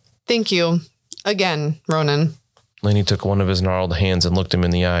 Thank you. Again, Ronan. Lainey took one of his gnarled hands and looked him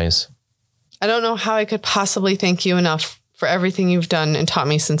in the eyes. I don't know how I could possibly thank you enough for everything you've done and taught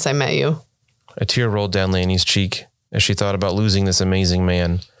me since I met you. A tear rolled down Lainey's cheek as she thought about losing this amazing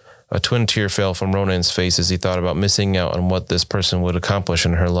man. A twin tear fell from Ronan's face as he thought about missing out on what this person would accomplish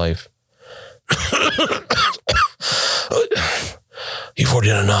in her life. You've already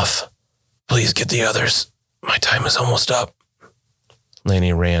done enough. Please get the others. My time is almost up.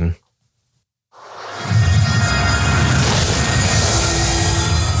 Lainey ran.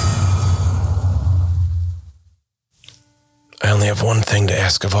 I only have one thing to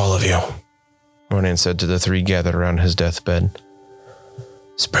ask of all of you, Ronan said to the three gathered around his deathbed.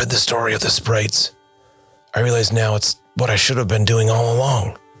 Spread the story of the sprites. I realize now it's what I should have been doing all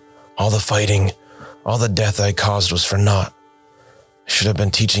along. All the fighting, all the death I caused was for naught. I should have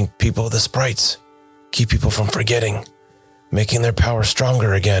been teaching people the sprites, keep people from forgetting, making their power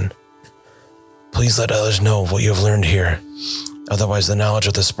stronger again. Please let others know what you have learned here. Otherwise, the knowledge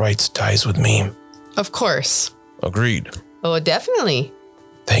of the sprites dies with me. Of course. Agreed. Oh, definitely.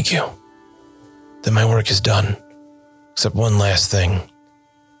 Thank you. Then my work is done. Except one last thing.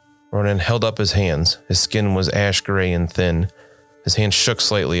 Ronan held up his hands. His skin was ash gray and thin. His hand shook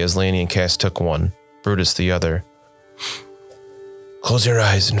slightly as Lainey and Cass took one, Brutus the other. Close your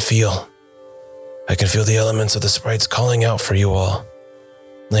eyes and feel. I can feel the elements of the sprites calling out for you all.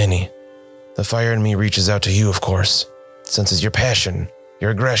 Lainey, the fire in me reaches out to you, of course. It senses your passion, your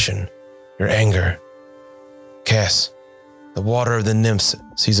aggression, your anger. Cass, the water of the nymphs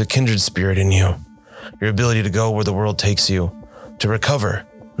sees a kindred spirit in you. Your ability to go where the world takes you, to recover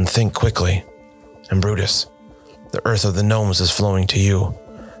and think quickly. And Brutus, the earth of the gnomes is flowing to you.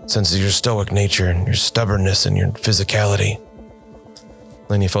 It senses your stoic nature and your stubbornness and your physicality.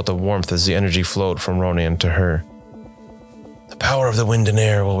 Lainey felt a warmth as the energy flowed from Ronan to her. The power of the wind and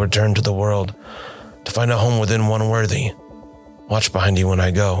air will return to the world to find a home within one worthy. Watch behind you when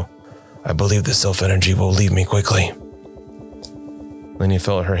I go. I believe the sylph energy will leave me quickly. Lainey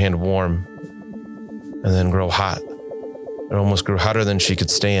felt her hand warm and then grow hot. It almost grew hotter than she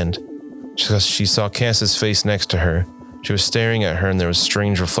could stand. She saw Cass's face next to her. She was staring at her and there was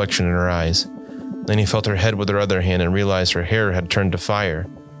strange reflection in her eyes. Lainey felt her head with her other hand and realized her hair had turned to fire.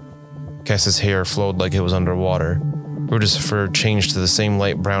 Cass's hair flowed like it was underwater. Brutus' fur changed to the same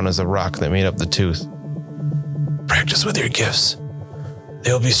light brown as the rock that made up the tooth. Practice with your gifts.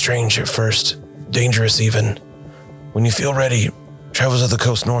 They will be strange at first, dangerous even. When you feel ready, travel to the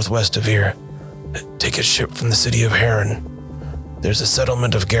coast northwest of here. Take a ship from the city of Heron. There's a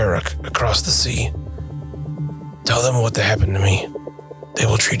settlement of Garruk across the sea. Tell them what happened to me. They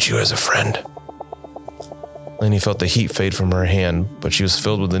will treat you as a friend. Lainey felt the heat fade from her hand, but she was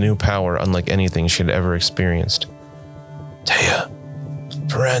filled with a new power unlike anything she had ever experienced. Taya,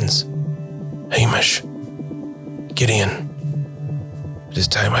 Ferenz, Hamish, Gideon. It is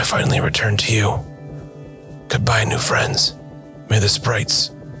time I finally return to you. Goodbye, new friends. May the sprites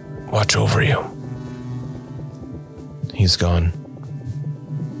watch over you. He's gone.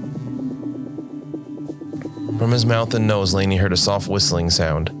 From his mouth and nose, Lainey heard a soft whistling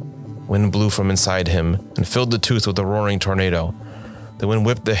sound. Wind blew from inside him and filled the tooth with a roaring tornado. The wind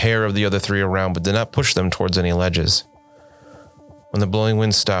whipped the hair of the other three around, but did not push them towards any ledges. When the blowing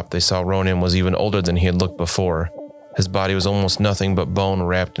wind stopped, they saw Ronan was even older than he had looked before. His body was almost nothing but bone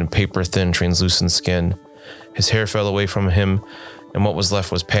wrapped in paper-thin, translucent skin. His hair fell away from him, and what was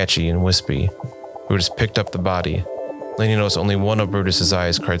left was patchy and wispy. Brutus picked up the body. Lainey noticed only one of Brutus's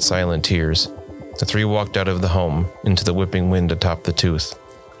eyes cried silent tears. The three walked out of the home, into the whipping wind atop the tooth.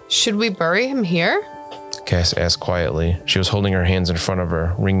 Should we bury him here? Cass asked quietly. She was holding her hands in front of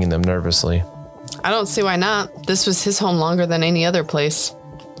her, wringing them nervously. I don't see why not. This was his home longer than any other place.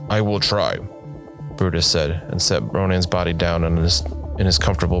 I will try, Brutus said, and set Ronan's body down in his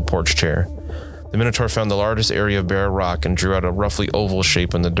comfortable porch chair. The Minotaur found the largest area of bare rock and drew out a roughly oval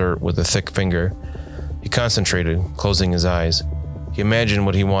shape in the dirt with a thick finger. He concentrated, closing his eyes. He imagined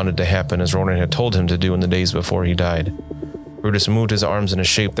what he wanted to happen as Ronan had told him to do in the days before he died. Brutus moved his arms in a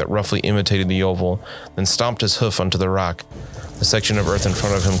shape that roughly imitated the oval, then stomped his hoof onto the rock. The section of earth in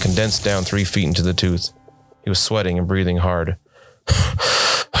front of him condensed down 3 feet into the tooth. He was sweating and breathing hard.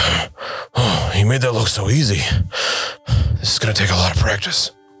 Oh, he made that look so easy. This is going to take a lot of practice.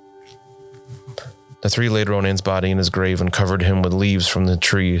 The three laid Ronan's body in his grave and covered him with leaves from the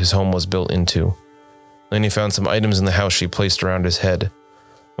tree his home was built into. Lainey found some items in the house she placed around his head.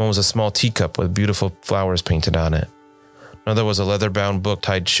 One was a small teacup with beautiful flowers painted on it. Another was a leather-bound book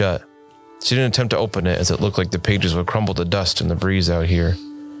tied shut. She didn't attempt to open it as it looked like the pages would crumble to dust in the breeze out here.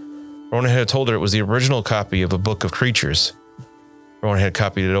 Ronan had told her it was the original copy of a book of creatures. Ronan had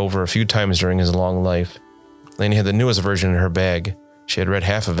copied it over a few times during his long life. Lainey had the newest version in her bag. She had read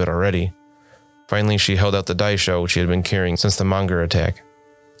half of it already. Finally, she held out the daisho she had been carrying since the Monger attack.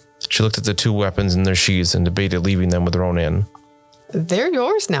 She looked at the two weapons in their sheaths and debated leaving them with Ronan. They're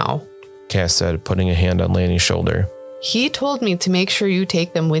yours now. Cass said, putting a hand on Lainey's shoulder. He told me to make sure you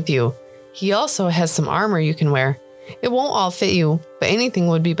take them with you. He also has some armor you can wear. It won't all fit you, but anything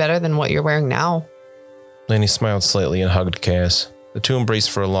would be better than what you're wearing now. Lainey smiled slightly and hugged Cass. The two embraced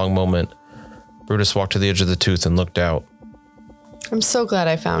for a long moment. Brutus walked to the edge of the tooth and looked out. I'm so glad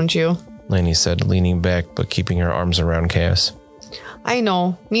I found you. Lainey said, leaning back but keeping her arms around Cass. I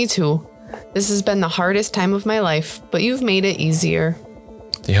know, me too. This has been the hardest time of my life, but you've made it easier.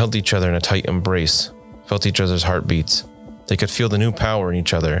 They held each other in a tight embrace, felt each other's heartbeats. They could feel the new power in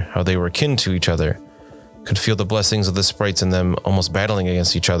each other, how they were kin to each other. Could feel the blessings of the sprites in them almost battling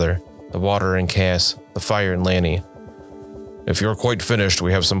against each other. The water in Cass, the fire in Lanny. If you're quite finished,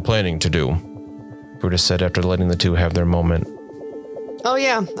 we have some planning to do, Brutus said after letting the two have their moment. Oh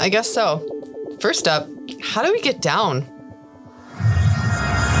yeah, I guess so. First up, how do we get down?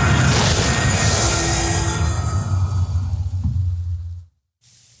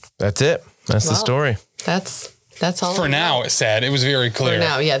 That's it. That's the story. That's all. For now, it said. It was very clear. For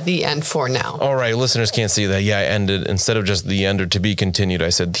now, yeah, the end for now. All right, listeners can't see that. Yeah, I ended, instead of just the end or to be continued, I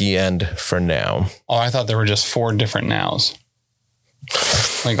said the end for now. Oh, I thought there were just 4 different nows.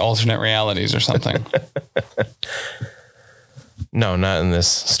 Like alternate realities or something. No, not in this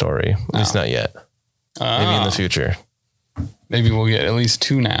story. At least not yet. Maybe in the future. Maybe we'll get at least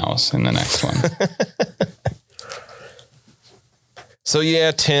 2 nows in the next one. So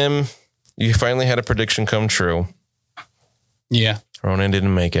yeah, Tim, you finally had a prediction come true. Yeah. Ronan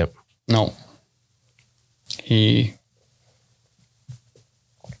didn't make it. No. He...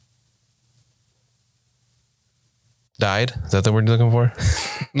 Died? Is that the word you're looking for?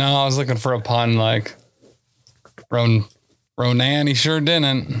 No, I was looking for a pun like Ronan, he sure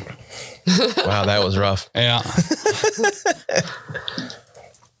didn't. Wow, that was rough. Yeah.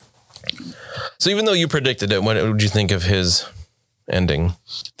 So even though you predicted it, what did you think of his ending? I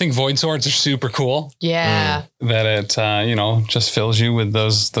think void swords are super cool. Yeah. That it, just fills you with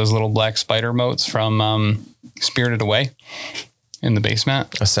those little black spider motes from Spirited Away in the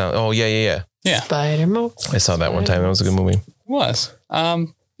basement. Oh, yeah. Yeah. Spider mode. I saw that one time. That was a good movie. It was.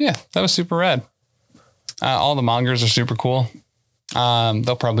 Yeah, that was super rad. All the Mongers are super cool.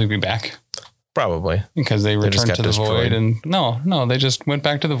 They'll probably be back. Probably. Because they just returned got to the destroyed. void and no, they just went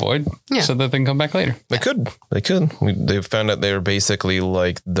back to the void so that they can come back later. They could. They found out they were basically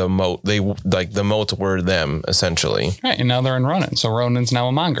like the moat. The moats were them, essentially. Right, and now they're in Ronan. So Ronan's now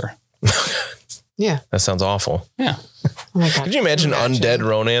a Monger. Yeah. That sounds awful. Yeah. Oh my God. Could you imagine undead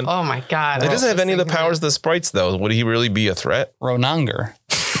Ronan? Oh my God. He doesn't have any of the powers of the sprites, though. Would he really be a threat? Ronanger.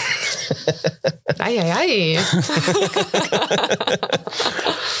 Aye.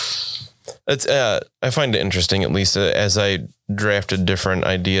 It's I find it interesting, at least as I drafted different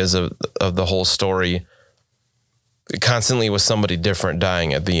ideas of the whole story. It constantly was somebody different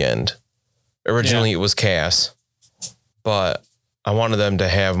dying at the end. Originally, It was Cass, but I wanted them to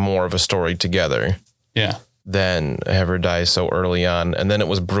have more of a story together. Yeah. Than have her die so early on, and then it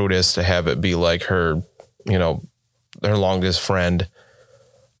was Brutus to have it be like her, her longest friend.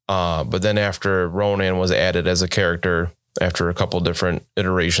 But then after Ronan was added as a character, after a couple different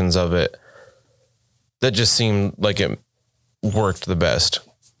iterations of it, that just seemed like it worked the best.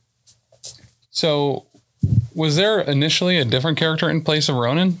 So was there initially a different character in place of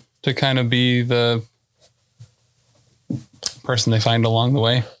Ronan to kind of be the person they find along the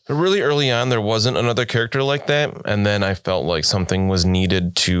way? Really early on, there wasn't another character like that. And then I felt like something was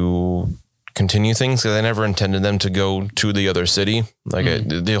needed to continue things because I never intended them to go to the other city. Like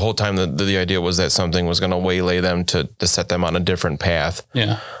the whole time, the idea was that something was going to waylay them to set them on a different path.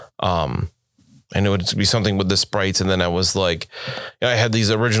 Yeah. And it would be something with the sprites. And then I was like, I had these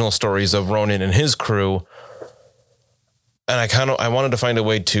original stories of Ronan and his crew. And I wanted to find a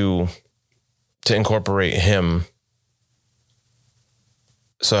way to incorporate him.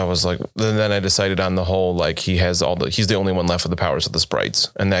 So I was like, then I decided on the whole, like he's the only one left with the powers of the sprites.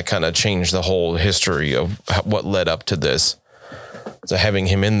 And that kind of changed the whole history of what led up to this. So having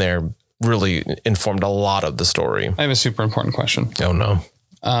him in there really informed a lot of the story. I have a super important question. Oh no.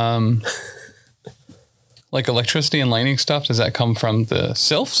 Like electricity and lightning stuff, does that come from the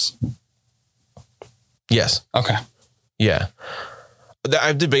sylphs? Yes. Okay. Yeah.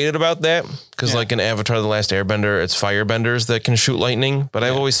 I've debated about that because like in Avatar: The Last Airbender, it's firebenders that can shoot lightning. But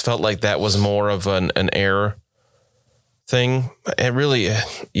I've always felt like that was more of an air thing. And really,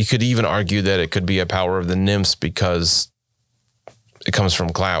 you could even argue that it could be a power of the nymphs because it comes from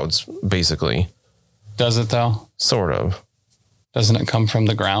clouds, basically. Does it though? Sort of. Doesn't it come from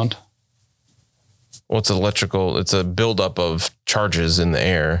the ground? Well, it's electrical. It's a buildup of charges in the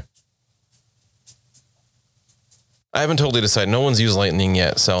air. I haven't totally decided. No one's used lightning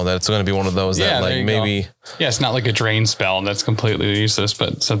yet, so that's going to be one of those that like maybe. Yeah, it's not like a drain spell that's completely useless,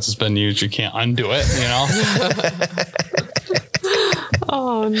 but since it's been used, you can't undo it.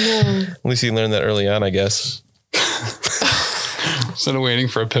 Oh no! At least you learned that early on, I guess. Instead of waiting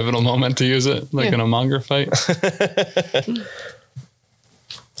for a pivotal moment to use it, like in a Monger fight.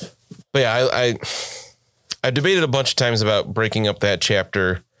 But yeah, I debated a bunch of times about breaking up that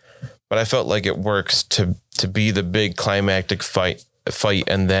chapter, but I felt like it works to be the big climactic fight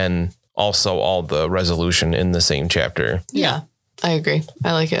and then also all the resolution in the same chapter. Yeah, I agree.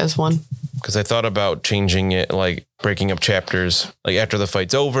 I like it as one. Because I thought about changing it, like breaking up chapters, like after the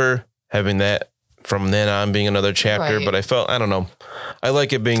fight's over, having that from then on being another chapter. Right. But I felt, I don't know. I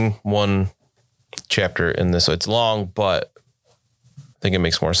like it being one chapter in this. So it's long, but I think it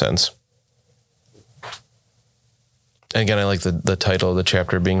makes more sense. And again, I like the title of the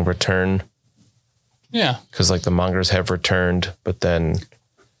chapter being Return. Yeah. Because like the Mongers have returned, but then.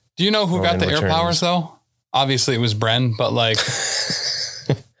 Do you know who got the air powers though? Obviously it was Bren, but like.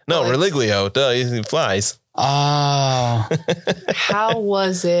 No, Religlio. Duh, he flies. Oh. How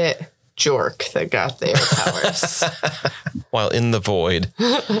was it Jork that got the air powers? While in the void.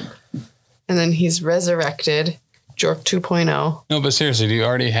 And then he's resurrected. Jork 2.0. No, but seriously, do you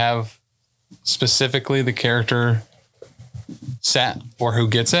already have specifically the character set or who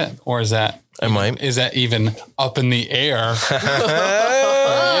gets it? Or is that is that even up in the air?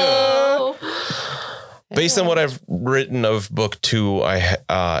 Based on what I've written of book 2, it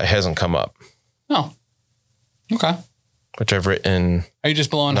hasn't come up. Oh. Okay. Which I've written. Are you just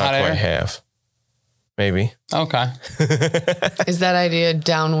blowing hot air? Not quite half. Maybe. Okay. Is that idea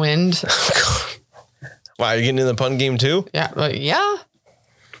downwind? Wow, are you getting in the pun game too? Yeah. Yeah.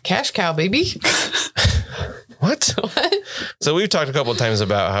 Cash cow, baby. What? So we've talked a couple of times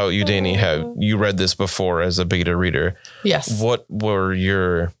about how you, Danny, you read this before as a beta reader. Yes. What are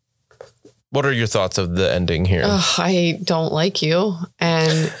your thoughts of the ending here? I don't like you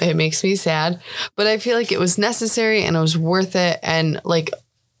and it makes me sad, but I feel like it was necessary and it was worth it. And like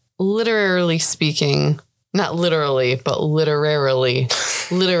literally speaking, not literally, but literary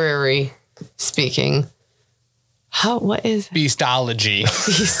speaking. What is Beastology?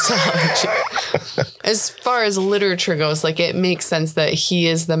 Beastology. As far as literature goes, like it makes sense that he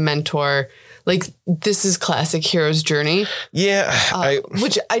is the mentor. Like this is classic hero's journey. Yeah.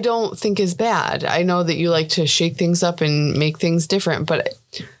 Which I don't think is bad. I know that you like to shake things up and make things different, but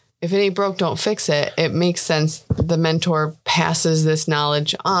if it ain't broke, don't fix it. It makes sense. The mentor passes this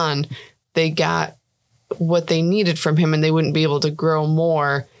knowledge on. They got what they needed from him and they wouldn't be able to grow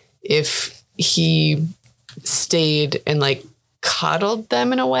more if he stayed and like coddled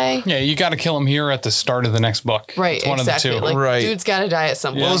them in a way. Yeah, you got to kill him here at the start of the next book. Right, it's one exactly. of the two. Like, dude's got to die at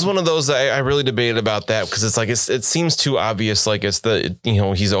some point. Well, it was one of those that I really debated about that because it's like it seems too obvious. Like it's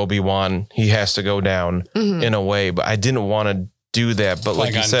he's Obi-Wan. He has to go down in a way, but I didn't want to do that. But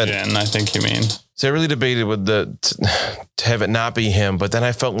like you said, Jin, I think you mean. So I really debated with to have it not be him, but then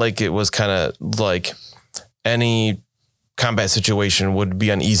I felt like it was kind of like any combat situation would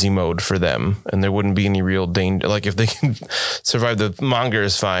be on easy mode for them and there wouldn't be any real danger. Like if they can survive the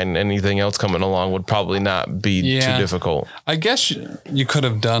Mongers fine, anything else coming along would probably not be too difficult. I guess you could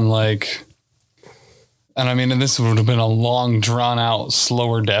have done like, and I mean, and this would have been a long drawn out,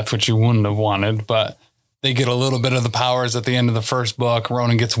 slower death, which you wouldn't have wanted, but they get a little bit of the powers at the end of the first book.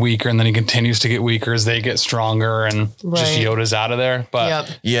 Ronan gets weaker and then he continues to get weaker as they get stronger and just Yoda's out of there.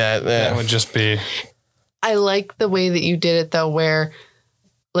 But that would just be... I like the way that you did it though, where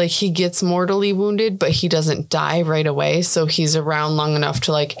like he gets mortally wounded, but he doesn't die right away. So he's around long enough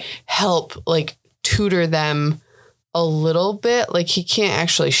to like help, like tutor them a little bit. Like he can't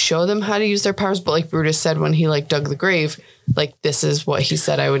actually show them how to use their powers. But like Brutus said, when he like dug the grave, like this is what he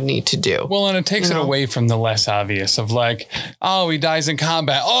said I would need to do. Well, and it takes it away from the less obvious of like, oh, he dies in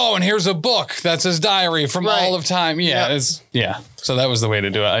combat. Oh, and here's a book. That's his diary from all of time. Yeah. So that was the way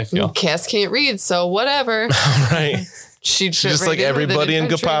to do it, I feel. Cass can't read, so whatever. Right. She's just like everybody in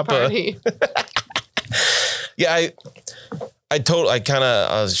Gapapa. Yeah, I kind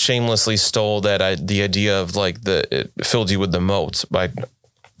of shamelessly stole the idea of like it filled you with the moats by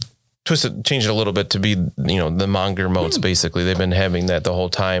changed it a little bit to be, the Monger motes. Basically, they've been having that the whole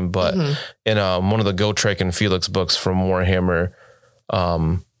time. But in one of the Gotrek and Felix books from Warhammer,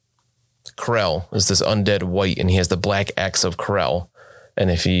 Krell is this undead wight, and he has the black axe of Krell. And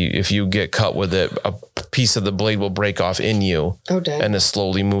if you get cut with it, a piece of the blade will break off in you. Oh, dang. And it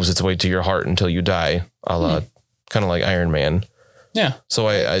slowly moves its way to your heart until you die, kind of like Iron Man. Yeah. So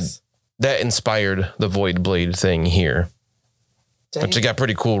I that inspired the Void Blade thing here. Dang. But you got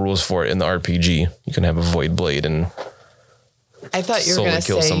pretty cool rules for it in the RPG. You can have a Void Blade and I thought you were solely going to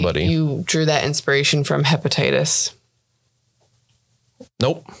kill say somebody. you drew that inspiration from Hepatitis.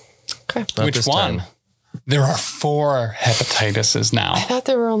 Nope. Okay. Not Which this one? time. There are 4 hepatitises now. I thought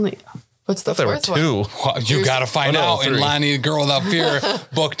there were only. What's the There were fourth one? 2. Well, you got to find Oh, no, out in 3. Lonnie, the Girl Without Fear,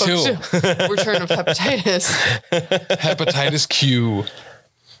 book 2. Return of Hepatitis. Hepatitis Q.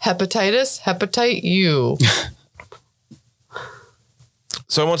 Hepatitis, hepatite you.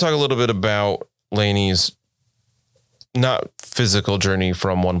 So I want to talk a little bit about Lainey's not physical journey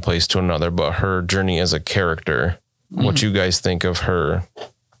from one place to another, but her journey as a character. What you guys think of her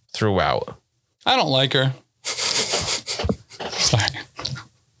throughout? I don't like her. Sorry.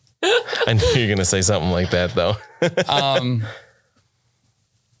 I knew you were going to say something like that, though.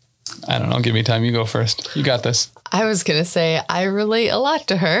 I don't know. Give me time. You go first. You got this. I was going to say I relate a lot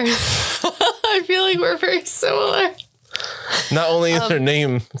to her. I feel like we're very similar. Not only is her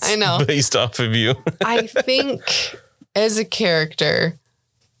name I know. based off of you. I think as a character,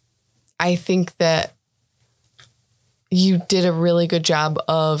 I think that you did a really good job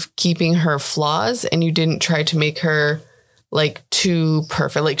of keeping her flaws and you didn't try to make her like too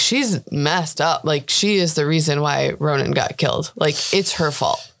perfect. Like she's messed up. Like she is the reason why Ronan got killed. Like it's her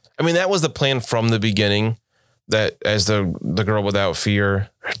fault. I mean, that was the plan from the beginning, that as the girl without fear,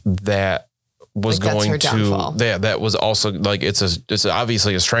 that was Like, that's going her downfall. to, that was also like, it's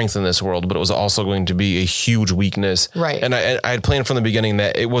obviously a strength in this world, but it was also going to be a huge weakness. Right. And I had planned from the beginning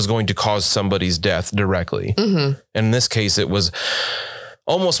that it was going to cause somebody's death directly. And in this case, it was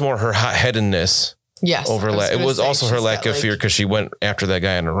almost more her hot-headedness. Yes. It was also her lack of fear because she went after that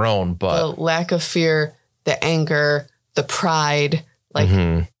guy on her own. But the lack of fear, the anger, the pride,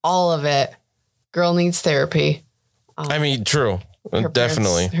 like all of it. Girl needs therapy. I mean, true. Her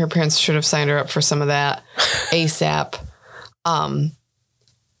Definitely. Her parents should have signed her up for some of that ASAP.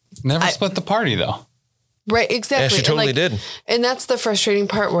 Never split the party, though. Right, exactly. Yeah, she totally and did. And that's the frustrating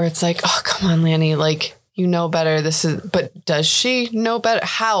part where it's like, oh, come on, Lanny, like, you know better. But does she know better?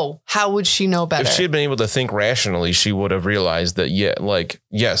 How would she know better? If she had been able to think rationally, she would have realized that,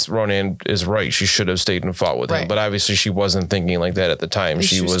 yes, Ronan is right. She should have stayed and fought with him. Right. But obviously she wasn't thinking like that at the time.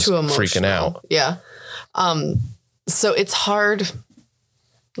 She was too freaking emotional. out. Yeah. So it's hard.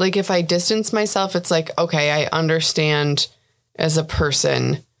 Like if I distance myself, it's like, okay, I understand as a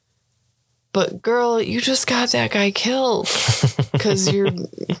person, but girl, you just got that guy killed because you're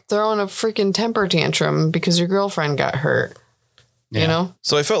throwing a freaking temper tantrum because your girlfriend got hurt. Yeah. You know?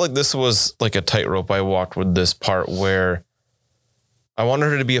 So I felt like this was like a tightrope I walked with this part where I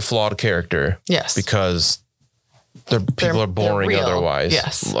wanted her to be a flawed character. Yes. Because people are boring real. otherwise.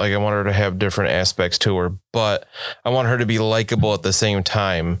 Yes. Like I want her to have different aspects to her, but I want her to be likable at the same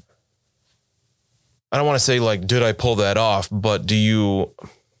time. I don't want to say like, did I pull that off? But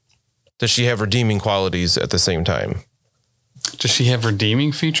does she have redeeming qualities at the same time? Does she have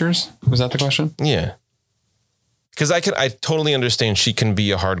redeeming features? Was that the question? Yeah. Because I totally understand she can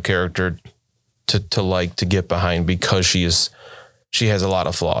be a hard character to get behind because she has a lot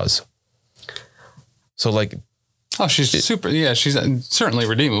of flaws. So like, Oh, she's super. Yeah, she's certainly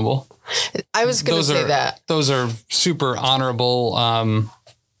redeemable. I was going to say that. Those are super honorable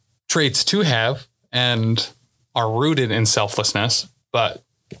traits to have and are rooted in selflessness, but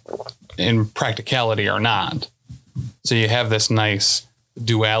in practicality are not. So you have this nice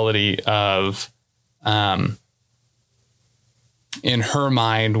duality of, in her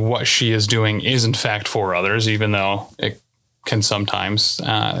mind, what she is doing is in fact for others, even though it can sometimes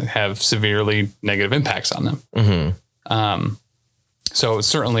have severely negative impacts on them. mm-hmm. So it's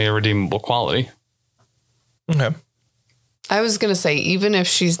certainly a redeemable quality. Okay. I was going to say, even if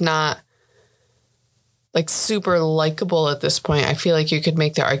she's not like super likable at this point, I feel like you could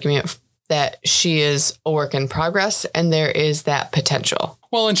make the argument that she is a work in progress and there is that potential.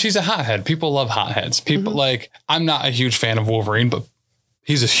 Well, and she's a hothead. People love hotheads. People I'm not a huge fan of Wolverine, but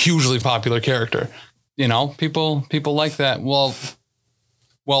he's a hugely popular character. You know, people like that. Well,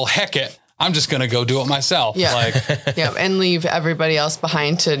 heck it. I'm just going to go do it myself. Yeah. Like, Yeah. And leave everybody else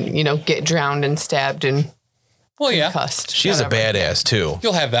behind to, get drowned and stabbed and well, yeah, cussed. She is a badass too.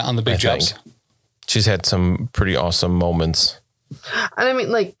 you'll have that on the big I think. jobs. She's had some pretty awesome moments. And I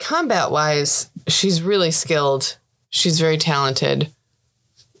mean, like, combat-wise, she's really skilled. She's very talented.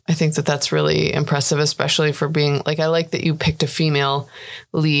 I think that that's really impressive, especially for being, like, I like that you picked a female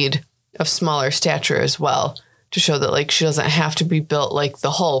lead of smaller stature as well, to show that, like, she doesn't have to be built like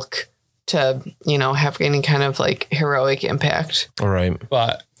the Hulk to, you know, have any kind of, like, heroic impact. All right.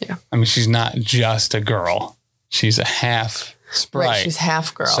 But, Yeah. I mean, she's not just a girl. She's a half sprite. Right, she's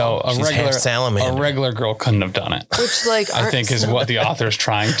half girl. So She's half salamander. a regular girl couldn't have done it. Which, like, I think is what the author's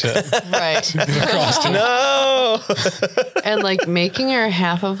trying to right. get across to. No. And, like, making her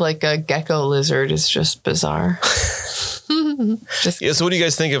half of, like, a gecko lizard is just bizarre. Yeah, so what do you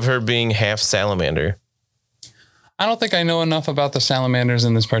guys think of her being half salamander? I don't think I know enough about the salamanders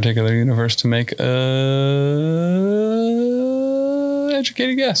in this particular universe to make a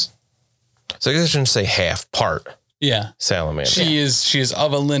educated guess. So I guess I shouldn't say half, part Yeah. salamander. She is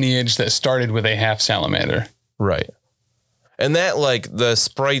of a lineage that started with a half salamander. Right. And that, like, the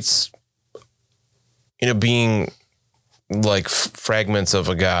sprites, you know, being like fragments of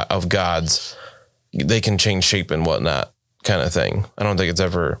of gods, they can change shape and whatnot, kind of thing. I don't think it's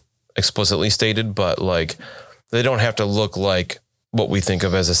ever explicitly stated, but, like, they don't have to look like what we think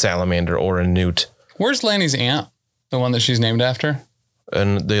of as a salamander or a newt. Where's Lanny's aunt? The one that she's named after?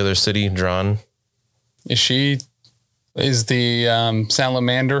 And the other city, Drawn. Is the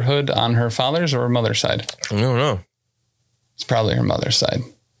salamander hood on her father's or her mother's side? I don't know. It's probably her mother's side.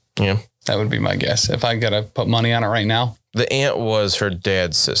 Yeah. That would be my guess. If I got to put money on it right now. The aunt was her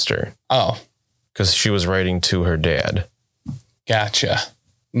dad's sister Oh, because she was writing to her dad. gotcha.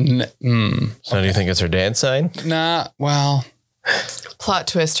 So do you think it's her dad's side? Nah, well, Plot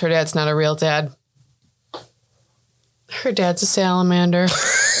twist, her dad's not a real dad. Her dad's a salamander.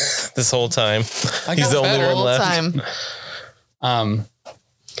 This whole time. I He's got the only better. one Whole left. time.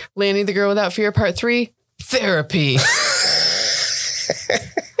 Lanny, the Girl Without Fear, Part 3, therapy.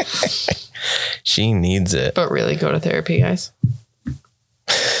 She needs it. But really go to therapy, guys.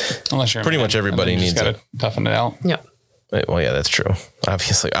 Unless you're a Pretty man, much everybody and then you just needs gotta toughen it out. Yep. Well, yeah, that's true.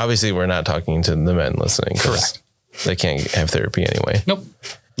 Obviously, we're not talking to the men listening. 'Cause Correct. They can't have therapy anyway. Nope,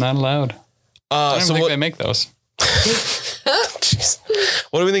 not allowed. I don't So think what? they make those. Jeez.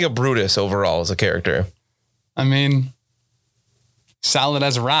 What do we think of Brutus overall as a character? I mean, solid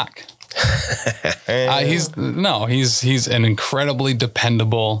as a rock. He's an incredibly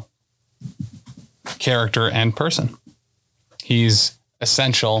dependable character and person. He's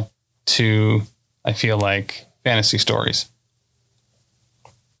essential to, I feel like, fantasy stories.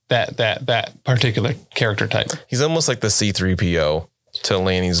 That particular character type. He's almost like the C-3PO to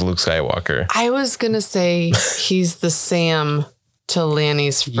Lanny's Luke Skywalker. I was going to say he's the Sam to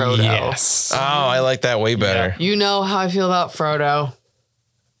Lanny's Frodo. Yes. Oh, I like that way better. You know how I feel about Frodo.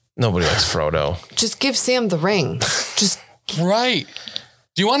 Nobody likes Frodo. Just give Sam the ring. Just Right.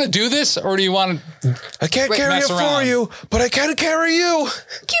 Do you want to do this or do you want to? I can't carry mess it for around. you, but I can carry you.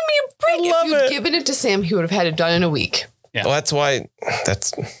 give me a break. love If you'd it. given it to Sam, he would have had it done in a week. Yeah. Well, that's why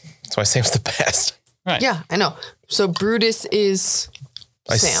Sam's the best. Right. Yeah, I know. So Brutus is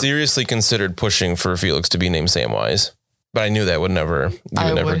I Sam. seriously considered pushing for Felix to be named Samwise, but I knew that would never, you I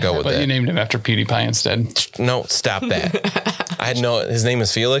would never would go have- with But you that. named him after PewDiePie instead. No, stop that. I had his name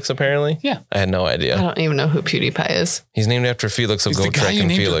is Felix, apparently. Yeah. I had no I idea. don't even know who PewDiePie is. He's named after Felix of He's the Go guy Trek you and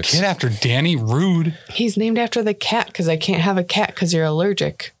named your Felix. kid after Danny Rude. He's named after the cat because I can't have a cat because you're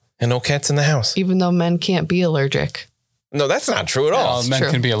allergic, And no cats in the house. even though men can't be allergic. No, that's not true at all. Oh, men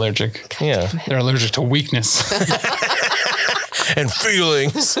true. can be allergic. Yeah. They're allergic to weakness. And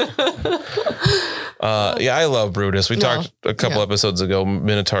feelings. Yeah, I love Brutus. We talked a couple yeah. episodes ago.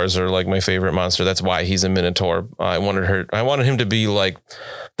 Minotaurs are like my favorite monster. That's why he's a Minotaur. I wanted him to be like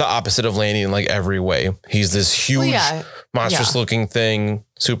the opposite of Lanny in like every way. He's this huge, yeah. monstrous looking thing,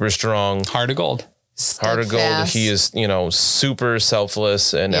 super strong, Heart of gold. heart of gold. Steadfast. He is, super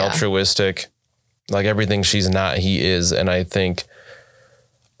selfless and Yeah. altruistic. Like everything she's not, he is. And I think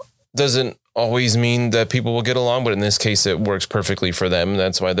doesn't always mean that people will get along, but in this case, it works perfectly for them.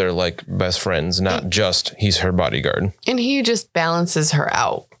 That's why they're like best friends, not just he's her bodyguard. And he just balances her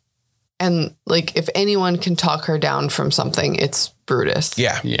out. And like, if anyone can talk her down from something, it's Brutus.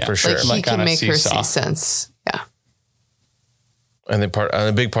 Yeah, Yeah. for sure. Like, he Like on can a make her seesaw. see sense. Yeah. And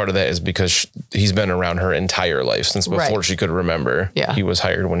a big part of that is because he's been around her entire life since before Right. she could remember. Yeah. He was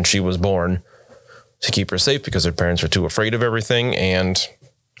hired when she was born to keep her safe because her parents were too afraid of everything. And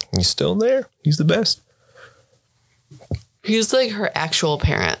he's still there. He's the best. He's like her actual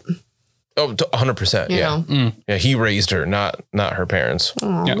parent. Oh, 100%. You Yeah. know? Yeah. He raised her, not her parents.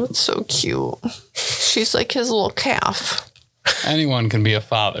 Oh, Yeah. that's so cute. She's like his little calf. Anyone can be a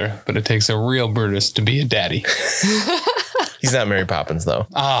father, but it takes a real Brutus to be a daddy. He's not Mary Poppins, though.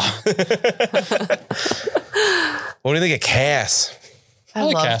 Ah, What do you think of Cass? I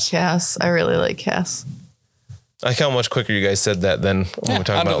like love Cass. Cass. I really like Cass. I like how much quicker you guys said that than when we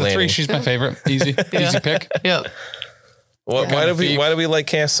talk out about of the Lanny. three, she's my favorite. Easy pick. Yep. Why do we like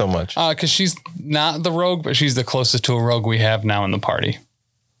Cass so much? Because she's not the rogue, but she's the closest to a rogue we have now in the party.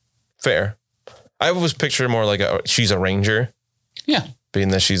 Fair. I was picturing more like she's a ranger, Yeah. being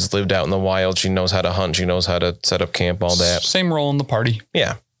that she's lived out in the wild. She knows how to hunt. She knows how to set up camp, all that. Same role in the party.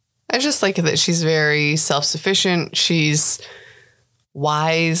 Yeah. I just like that she's very self-sufficient. She's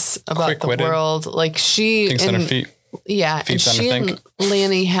wise about Quick-witted. the world. Like she Thinks on her feet. Yeah, Feet and on her she think. and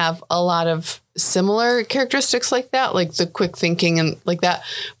Lanny have a lot of similar characteristics like that, like the quick thinking and like that.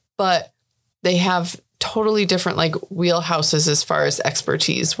 But they have totally different like wheelhouses as far as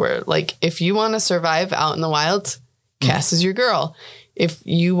expertise. Where like if you want to survive out in the wild, Cass is your girl. If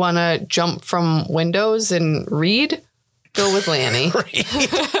you want to jump from windows and read, go with Lanny.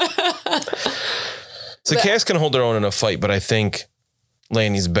 So Cass can hold her own in a fight, but I think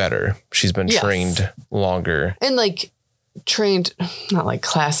Lanny's better. She's been Yes. trained longer. And like trained, not like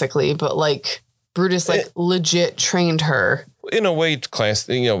classically, but like Brutus like legit trained her. In a way,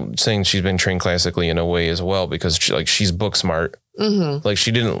 saying she's been trained classically in a way as well, because she's book smart. Mm-hmm. Like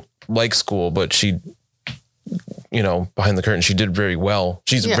she didn't like school, but she, behind the curtain, she did very well.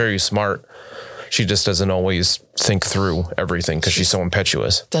 She's very smart. She just doesn't always think through everything because she's so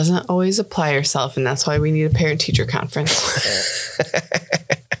impetuous. Doesn't always apply herself, and that's why we need a parent-teacher conference.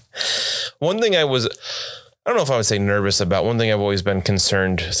 One thing I don't know if I would say nervous about. One thing I've always been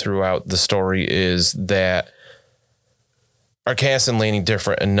concerned throughout the story is that are Cass and Lanny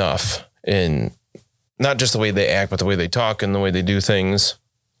different enough in not just the way they act, but the way they talk and the way they do things?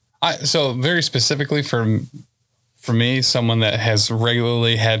 So very specifically for me, someone that has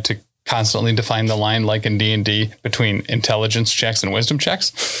regularly had to constantly define the line, like in D&D, between intelligence checks and wisdom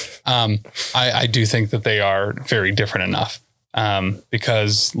checks. I do think that they are very different enough,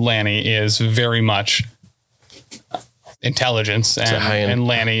 because Lanny is very much intelligence and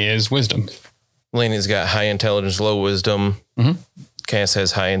Lanny is wisdom. Lanny's got high intelligence, low wisdom. Mm-hmm. Cass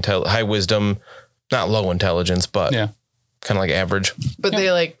has high wisdom, not low intelligence, but Yeah. kind of like average. But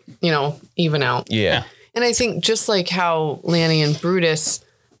they like, even out. Yeah. And I think just like how Lanny and Brutus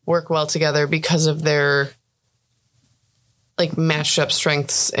work well together because of their like matched up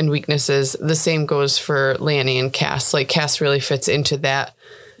strengths and weaknesses, the same goes for Lanny and Cass. Like Cass really fits into that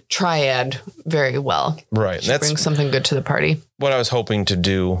triad very well. Right. That's Brings something good to the party. what I was hoping to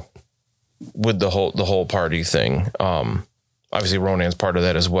do with the whole party thing. Obviously Ronan's part of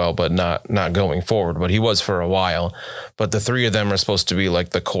that as well, but not going forward, but he was for a while. But the three of them are supposed to be like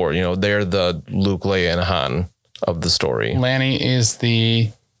the core, they're the Luke, Leia, and Han of the story. Lanny is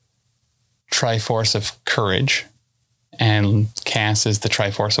the Triforce of courage, and Cass is the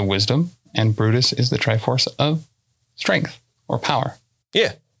Triforce of wisdom, and Brutus is the Triforce of strength or power.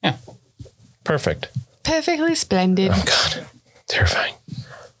 Yeah. Yeah. Perfect. Perfectly splendid. Oh God. Terrifying.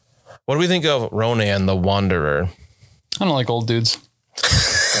 What do we think of Ronan the Wanderer? I don't like old dudes.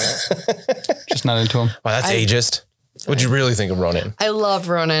 Just not into them. Wow, that's ageist. What'd you really think of Ronan? I love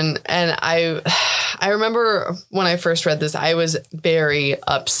Ronan, and I remember when I first read this, I was very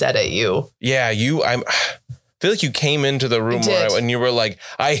upset at you. Yeah, I feel like you came into the room and you were like,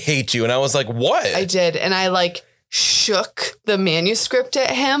 I hate you. And I was like, what? I did. And I like shook the manuscript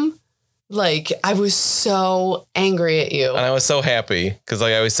at him. Like I was so angry at you. And I was so happy because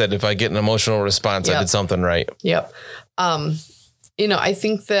like I always said, if I get an emotional response, I did something right. Yep. I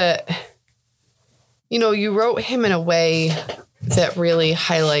think that, you wrote him in a way that really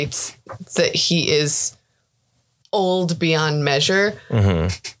highlights that he is old beyond measure,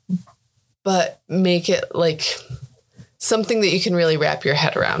 but make it like something that you can really wrap your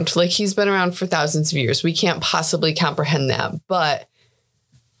head around. Like he's been around for thousands of years. We can't possibly comprehend that, but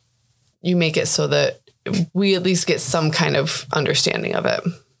you make it so that we at least get some kind of understanding of it.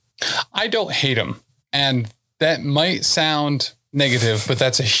 I don't hate him. And that might sound negative, but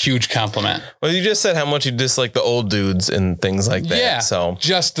that's a huge compliment. Well, you just said how much you dislike the old dudes and things like that. Yeah. So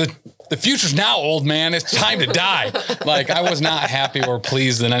Just the future's now, old man. It's time to die. Like I was not happy or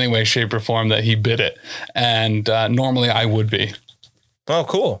pleased in any way, shape, or form that he bid it. And normally I would be. oh,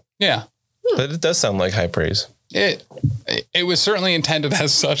 cool. Yeah. That it does sound like high praise. It was certainly intended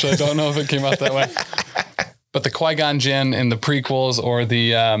as such. I don't know if it came out that way. But the Qui-Gon Jinn in the prequels or the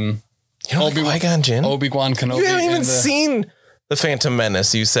You don't like Qui-Gon Jinn? Obi-Wan Kenobi. You haven't even in the- seen The Phantom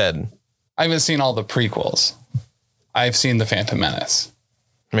Menace, you said. I haven't seen all the prequels. I've seen The Phantom Menace.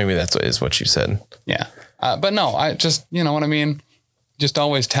 Maybe that's what you said. Yeah. But no, I just, you know what I mean? Just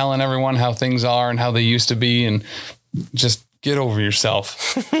always telling everyone how things are and how they used to be and just Get over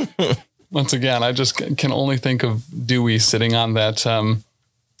yourself. Once again, I just can only think of Dewey sitting on that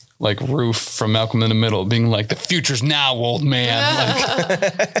like roof from Malcolm in the Middle, being like, "The future's now, old man."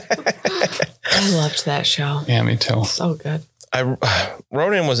 I loved that show. Yeah, me too. So good.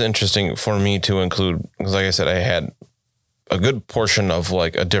 Ronan was interesting for me to include because, like I said, I had a good portion of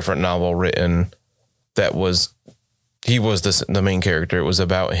like a different novel written that was he was the main character. It was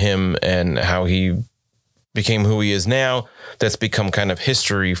about him and how he became who he is now. That's become kind of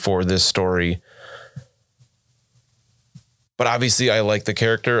history for this story. But obviously, I like the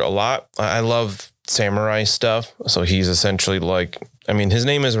character a lot. I love samurai stuff. So he's essentially like, I mean, his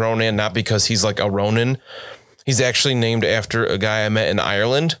name is Ronan, not because he's like a Ronin. He's actually named after a guy I met in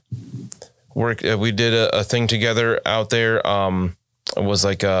Ireland. We did a thing together out there. It was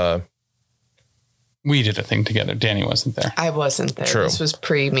like we did a thing together. Danny wasn't there. I wasn't there. True. This was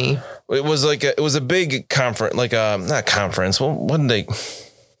pre me. It was like it was a big conference, like not conference. Well, what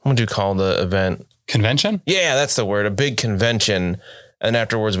do you call the event? Convention? Yeah, that's the word. A big convention. And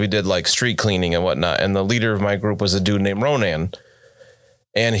afterwards we did like street cleaning and whatnot. And the leader of my group was a dude named Ronan.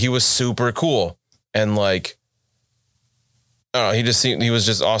 And he was super cool. And like, I don't know, he was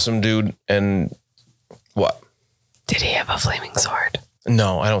just awesome dude. And what? Did he have a flaming sword?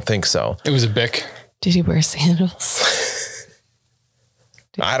 No, I don't think so. It was a bic. Did he wear sandals?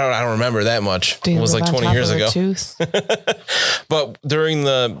 I don't remember that much. Did It was like 20 years ago. Tooth? But during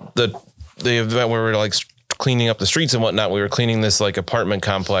the event where we were like cleaning up the streets and whatnot, we were cleaning this like apartment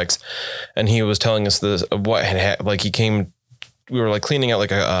complex, and he was telling us this what had like we were like cleaning out like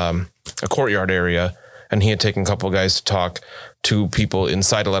a courtyard area, and he had taken a couple of guys to talk to people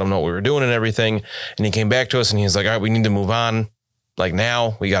inside to let them know what we were doing and everything. And he came back to us and he's like, "All right, we need to move on. Like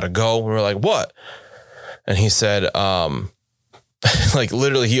now we got to go." We were like, "What?" And he said, like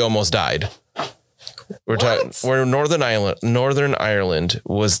literally he almost died. We're Northern Ireland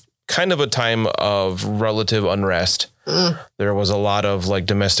was kind of a time of relative unrest. There was a lot of like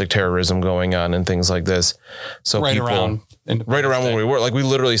domestic terrorism going on and things like this. So right around where we were, like we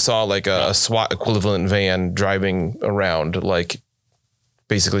literally saw like a SWAT equivalent van driving around, like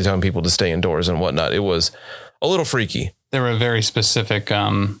basically telling people to stay indoors and whatnot. It was a little freaky. There were very specific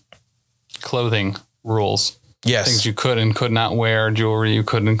clothing rules. Yes. Things you could and could not wear, jewelry you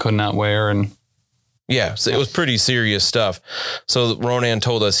could and could not wear. And yeah, so it was pretty serious stuff. So Ronan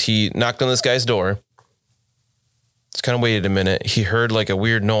told us he knocked on this guy's door. Just kind of waited a minute. He heard like a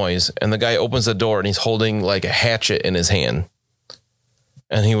weird noise, and the guy opens the door and he's holding like a hatchet in his hand.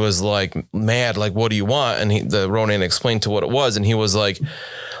 And he was like mad, like, "What do you want?" And the Ronan explained to what it was. And he was like,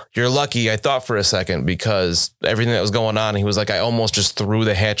 "You're lucky." I thought for a second because everything that was going on, he was like, "I almost just threw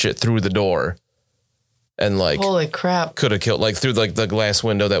the hatchet through the door." And like, holy crap, could have killed like through like the glass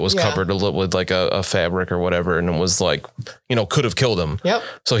window that was covered with like a fabric or whatever. And it was like, could have killed him. Yep.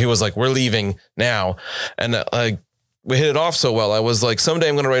 So he was like, "We're leaving now." And like, we hit it off so well. I was like, someday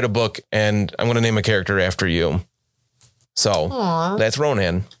I'm going to write a book and I'm going to name a character after you. So that's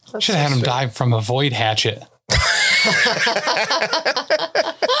Ronan. Should have had him die from a void hatchet.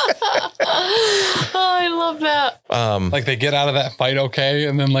 Oh, I love that. Like they get out of that fight okay,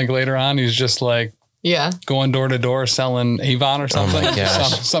 and then like later on he's just like going door to door selling Avon or something. Oh my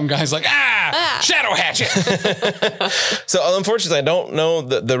gosh. Some guy's like, shadow hatchet. So unfortunately, I don't know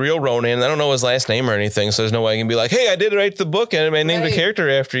the real Ronan. I don't know his last name or anything. So there's no way I can be like, "Hey, I did write the book and I named a character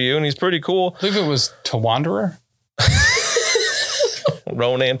after you, and he's pretty cool." I believe it was To Wanderer.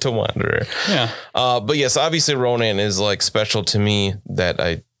 Ronan to Wanderer. Yeah. But yes, obviously Ronan is like special to me that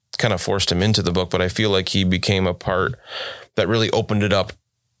I kind of forced him into the book, but I feel like he became a part that really opened it up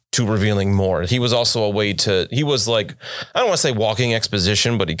to revealing more. He was also a way he was like, I don't want to say walking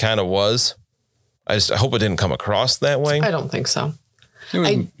exposition, but he kind of was. I hope it didn't come across that way. I don't think so.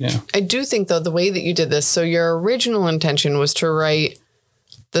 Yeah. I do think though, the way that you did this, so your original intention was to write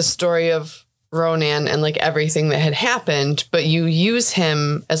the story of Ronan and like everything that had happened, but you use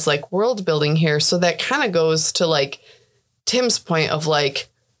him as like world building here. So that kind of goes to like Tim's point of like,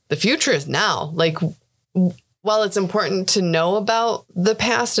 the future is now. Like, while it's important to know about the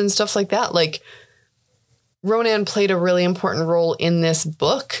past and stuff like that, like Ronan played a really important role in this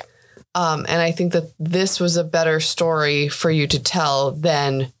book. And I think that this was a better story for you to tell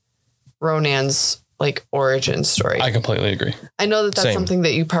than Ronan's like origin story. I completely agree. I know that that's Same. something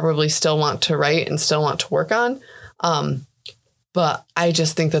that you probably still want to write and still want to work on. But I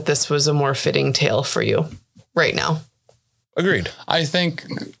just think that this was a more fitting tale for you right now. Agreed. I think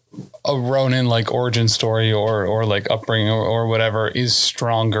a Ronin like origin story or like upbringing or whatever is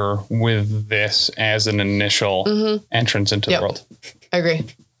stronger with this as an initial entrance into the world. I agree.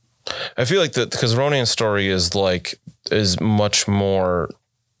 I feel like that because Ronan's story is much more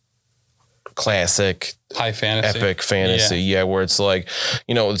classic, High fantasy. epic fantasy. Yeah. Where it's like,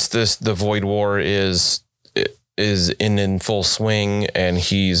 it's the Void War is in full swing, and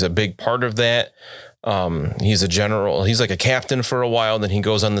he's a big part of that. He's a general. He's like a captain for a while. Then he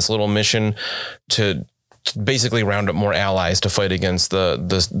goes on this little mission to basically round up more allies to fight against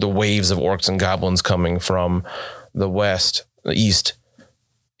the waves of orcs and goblins coming from the east.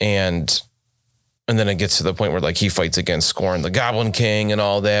 And then it gets to the point where like he fights against Skorn, the Goblin King, and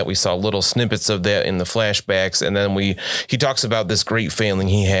all that. We saw little snippets of that in the flashbacks. And then he talks about this great failing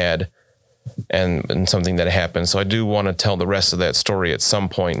he had and something that happened. So I do want to tell the rest of that story at some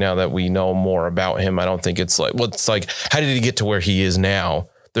point now that we know more about him. I don't think it's like, how did he get to where he is now?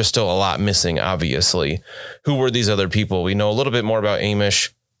 There's still a lot missing, obviously. Who were these other people? We know a little bit more about Amish.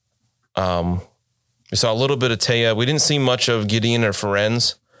 We saw a little bit of Taya. We didn't see much of Gideon or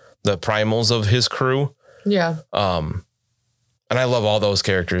Ferenz, the primals of his crew. Yeah. And I love all those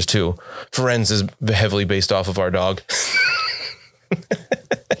characters too. Ferenz is heavily based off of our dog.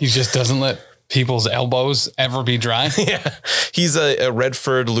 He just doesn't let people's elbows ever be dry. Yeah. He's a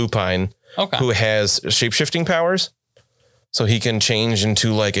red-furred lupine who has shape-shifting powers. So he can change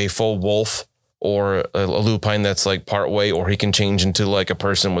into like a full wolf or a lupine that's like part way, or he can change into like a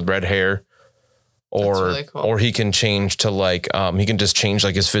person with red hair. Or really cool. Or he can change to like he can just change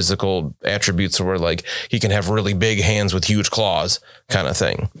like his physical attributes where like he can have really big hands with huge claws kind of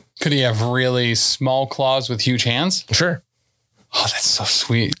thing. Could he have really small claws with huge hands? Sure. Oh, that's so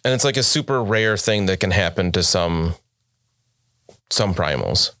sweet. And it's like a super rare thing that can happen to some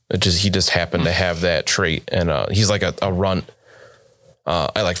primals. He just happened to have that trait, and he's like a runt.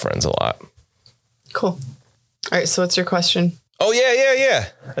 I like Ferenz a lot. Cool. All right, so what's your question? Oh yeah.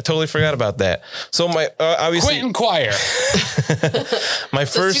 I totally forgot about that. So my obviously Quentin Quire. My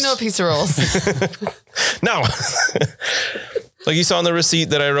first pizza rolls. No. Like you saw on the receipt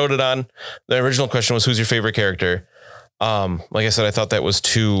that I wrote it on, the original question was, who's your favorite character? Like I said, I thought that was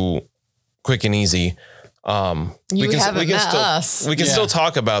too quick and easy. We can still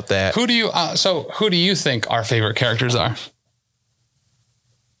talk about that. Who do you think our favorite characters are?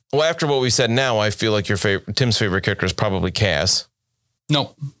 Well, after what we said now, I feel like Tim's favorite character is probably Cass.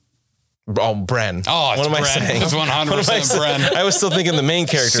 Nope. Oh, Bren. Oh, it's what am Bren. I saying? It's 100% Bren. I was still thinking the main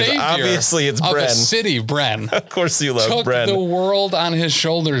characters. Savior Obviously, it's Bren. Of the city, Bren. Of course you love Took Bren. the world on his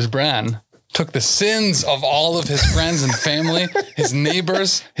shoulders, Bren. Took the sins of all of his friends and family, his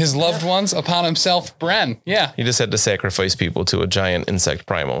neighbors, his loved ones upon himself, Bren. Yeah. He just had to sacrifice people to a giant insect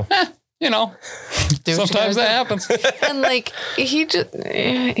primal. Sometimes that happens. And like he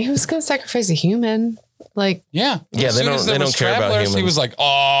was gonna sacrifice a human. Like they don't care about humans. He was like,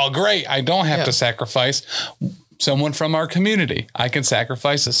 "Oh, great! I don't have to sacrifice someone from our community. I can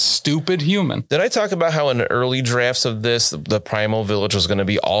sacrifice a stupid human." Did I talk about how in the early drafts of this, the primal village was going to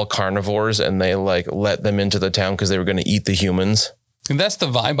be all carnivores, and they like let them into the town because they were going to eat the humans? And that's the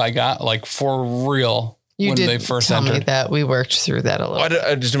vibe I got, like for real. You did tell me that. We worked through that a little.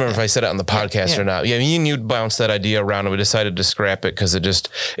 I just remember if I said it on the podcast or not. Yeah, me and you bounced that idea around, and we decided to scrap it because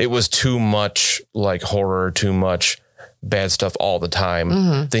it was too much like horror, too much bad stuff all the time.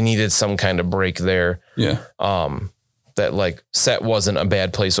 Mm-hmm. They needed some kind of break there. Yeah. That like set wasn't a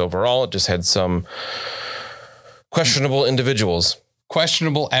bad place overall. It just had some questionable individuals.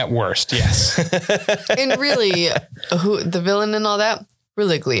 Questionable at worst, yes. And really, who the villain and all that?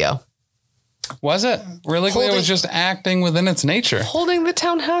 Religlio. Was it? Religlio was just acting within its nature. Holding the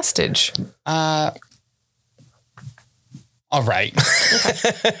town hostage. All right.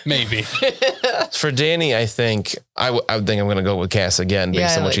 Maybe. For Danny, I think I think I'm going to go with Cass again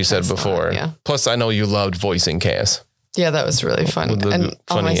based on what you said before. Plus, I know you loved voicing Cass. Yeah, that was really funny. And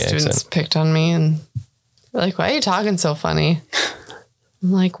all my students picked on me and were like, "Why are you talking so funny?"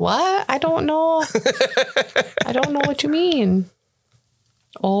 I'm like, "What? I don't know. I don't know what you mean."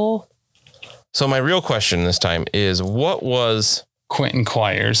 Oh. So my real question this time is, what was Quentin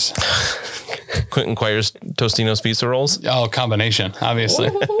Quire's Tostino's pizza rolls? Oh, combination, obviously.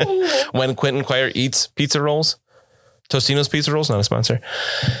 When Quentin Quire eats pizza rolls, Tostino's pizza rolls, not a sponsor.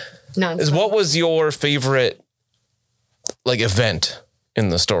 What was your favorite like event in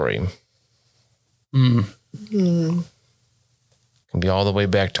the story? Can be all the way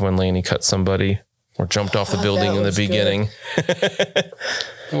back to when Laney cut somebody or jumped off the building in the beginning.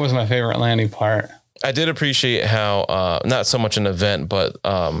 What was my favorite Lanny part? I did appreciate how, not so much an event, but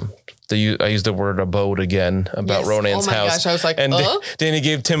I used the word abode again about Ronan's house. Gosh, I was like, and Danny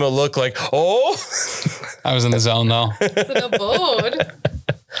gave Tim a look like, oh. I was in the zone though. It's an abode.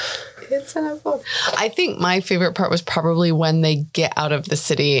 What's in that book? I think my favorite part was probably when they get out of the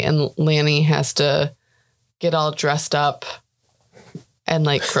city and Lanny has to get all dressed up and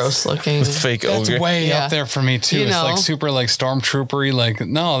like gross looking. Fake That's ogre. way Yeah. up there for me too. You It's like know. super like stormtroopery. Like,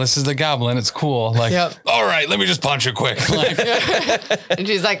 no, this is the goblin. It's cool. Like, Yep. all right, let me just punch it quick. Like, And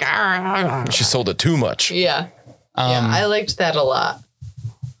she's like, "Arr, arr, arr." She sold it too much. Yeah. Yeah, I liked that a lot.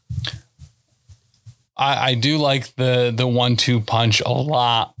 I do like the 1-2 punch a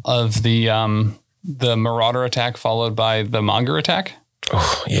lot of the Marauder attack followed by the Monger attack.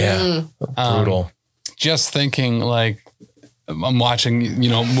 Oh, yeah. Brutal. Just thinking like I'm watching,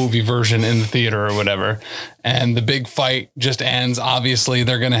 movie version in the theater or whatever. And the big fight just ends. Obviously,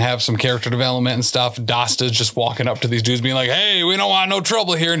 they're going to have some character development and stuff. Dasta's just walking up to these dudes being like, hey, we don't want no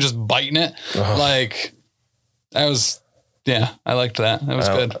trouble here, and just biting it. Like, that was, I liked that. That was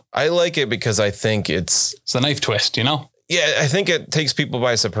good. I like it because I think it's It's the knife twist, Yeah, I think it takes people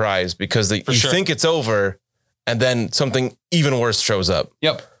by surprise because you sure. think it's over and then something even worse shows up.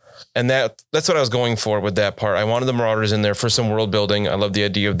 Yep. And that's what I was going for with that part. I wanted the Marauders in there for some world building. I love the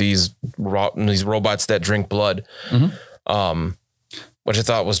idea of these robots that drink blood, which I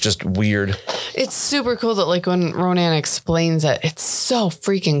thought was just weird. It's super cool that like when Ronan explains it, it's so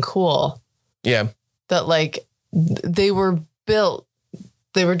freaking cool Yeah. that like they were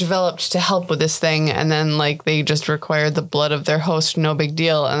developed to help with this thing. And then like they just required the blood of their host. No big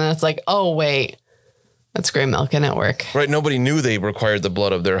deal. And then it's like, oh, wait, that's Grey Milk Network. Right. Nobody knew they required the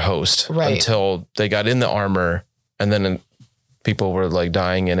blood of their host until they got in the armor. And then people were like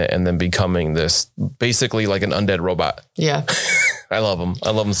dying in it and then becoming this basically like an undead robot. Yeah. I love them.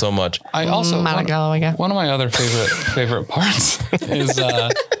 I love them so much. I also, Malagalawaga. one of my other favorite parts is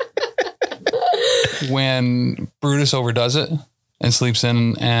when Brutus overdoes it and sleeps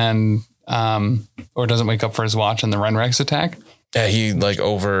in and or doesn't wake up for his watch in the Renrex attack. Yeah, he like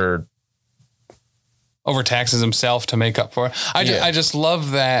Overtaxes himself to make up for it. I just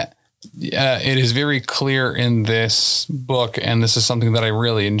love that it is very clear in this book, and this is something that I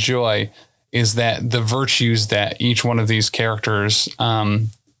really enjoy, is that the virtues that each one of these characters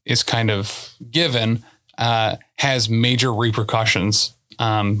is kind of given has major repercussions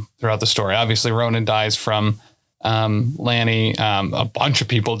throughout the story. Obviously, Ronan dies from Lanny. A bunch of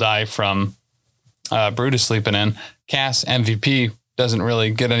people die from Brutus sleeping in. Cass, MVP, doesn't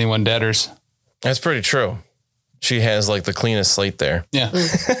really get anyone deaders. That's pretty true. She has like the cleanest slate there. Yeah.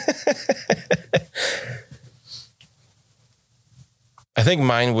 I think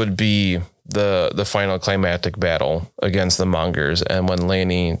mine would be the final climactic battle against the Mongers, and when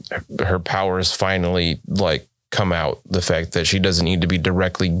Lanny, her powers finally like come out, the fact that she doesn't need to be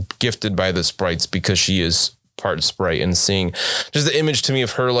directly gifted by the sprites because she is part sprite, and seeing just the image to me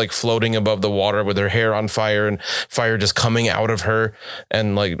of her like floating above the water with her hair on fire and fire just coming out of her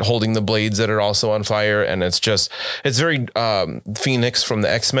and like holding the blades that are also on fire. And it's very Phoenix from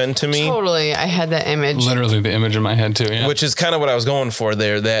the X-Men to me. Totally. I had that image. Literally the image in my head too. Yeah. Which is kind of what I was going for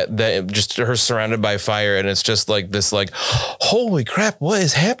there, that just her surrounded by fire. And it's just like this, like, holy crap, what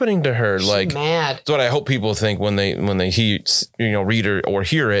is happening to her? Like, mad. that's what I hope people think when they read or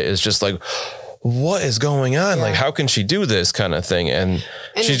hear it, is just like, what is going on? Yeah. Like, how can she do this kind of thing? And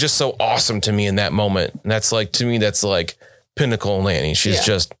she's just so awesome to me in that moment. And that's like, to me, that's like pinnacle Lanny. She's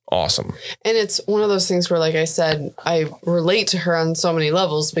just awesome. And it's one of those things where, like I said, I relate to her on so many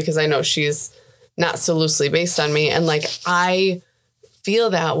levels because I know she's not so loosely based on me. And like, I feel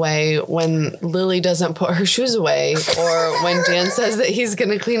that way when Lily doesn't put her shoes away, or when Dan says that he's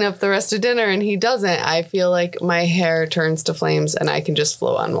going to clean up the rest of dinner and he doesn't. I feel like my hair turns to flames and I can just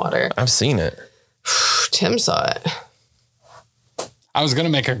float on water. I've seen it. Tim saw it. I was going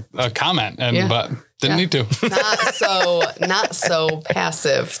to make a comment, but didn't need to. Not so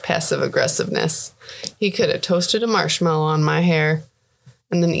passive aggressiveness. He could have toasted a marshmallow on my hair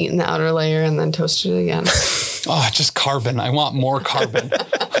and then eaten the outer layer and then toasted it again. Oh, just carbon. I want more carbon.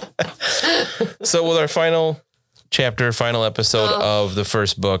 So with our final episode of the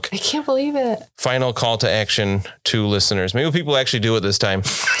first book, I can't believe it. final call to action to listeners. Maybe people actually do it this time.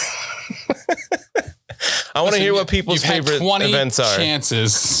 I want to hear what people's favorite events are.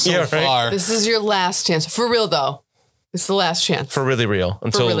 Chances so far. This is your last chance. For real, though. It's the last chance. For really real.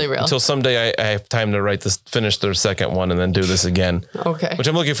 Until someday I have time to finish the second one and then do this again. Okay. Which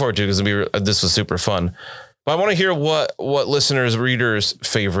I'm looking forward to because this was super fun. But I want to hear what listeners, readers'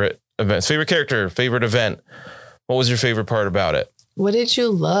 favorite events, favorite character, favorite event. What was your favorite part about it? What did you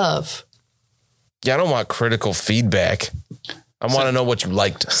love? Yeah, I don't want critical feedback. I want to know what you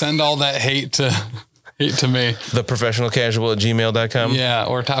liked. Send all that hate to me. theprofessionalcasual@gmail.com. Yeah,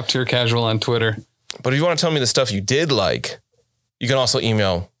 or Top Tier Casual on Twitter. But if you want to tell me the stuff you did like, you can also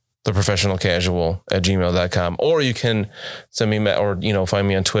email theprofessionalcasual@gmail.com, or you can send me or find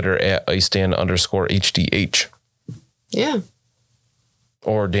me on Twitter at @istan_HDH. Yeah.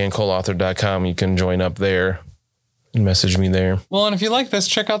 Or dancoleauthor.com. You can join up there and message me there. Well, and if you like this,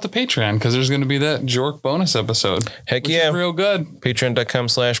 check out the Patreon, because there's going to be that Jork bonus episode. Heck which yeah. is real good.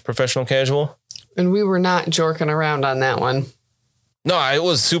 Patreon.com/professionalcasual. And we were not jorking around on that one. No, it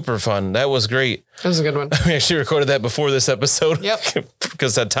was super fun. That was great. That was a good one. We actually recorded that before this episode. Yep.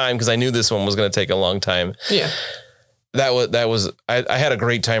 Because I knew this one was going to take a long time. Yeah. I had a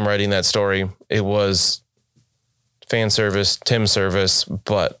great time writing that story. It was fan service, Tim service,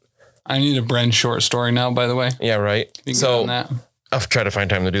 but I need a Bren short story now, by the way. yeah, right. You can So get on that. I'll try to find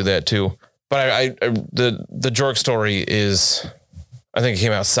time to do that too. But the Jork story is, I think it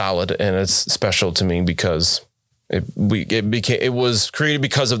came out solid, and it's special to me because it was created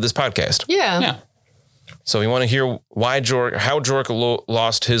because of this podcast. Yeah. Yeah. So we want to hear how Jork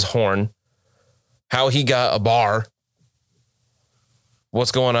lost his horn, how he got a bar,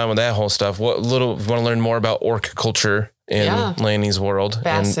 what's going on with that whole stuff. We want to learn more about orc culture in Lanny's world.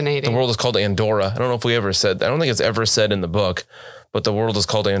 Fascinating. And the world is called Andorra. I don't know if I don't think it's ever said in the book, but the world is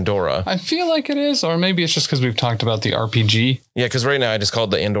called Andorra. I feel like it is, or maybe it's just because we've talked about the RPG. Yeah, because right now I just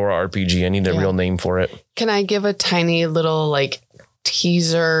called the Andorra RPG. I need a real name for it. Can I give a tiny little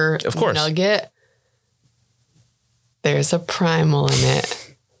teaser Of course. nugget? There's a primal in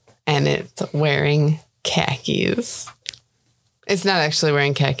it, and it's wearing khakis. It's not actually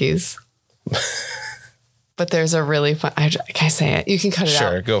wearing khakis. But there's a really fun... Can I say it? You can cut it out.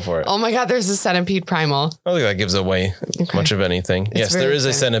 Sure, go for it. Oh my God, there's a centipede primal. I don't think that gives away much of anything. Yes, there very is a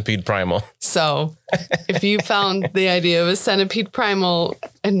exciting. centipede primal. So if you found the idea of a centipede primal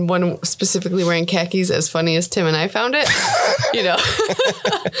and one specifically wearing khakis as funny as Tim and I found it,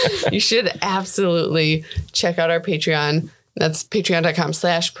 you should absolutely check out our Patreon. That's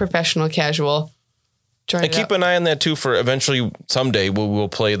patreon.com/professionalcasual. And keep an eye on that too for eventually someday we will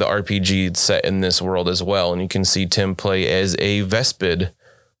play the RPG set in this world as well. And you can see Tim play as a Vespid,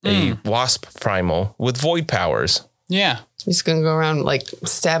 a wasp primal with void powers. Yeah. He's going to go around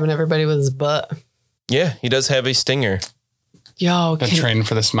stabbing everybody with his butt. Yeah, he does have a stinger. Yo, Been training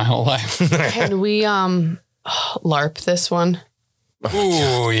for this my whole life. can we LARP this one?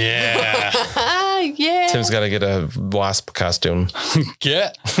 Ooh, yeah. Yeah. Tim's got to get a wasp costume. I'm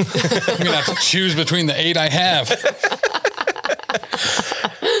going to have to choose between the 8 I have.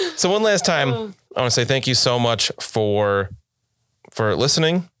 So one last time, I want to say thank you so much for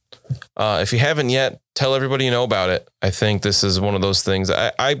listening. If you haven't yet, tell everybody you know about it. I think this is one of those things.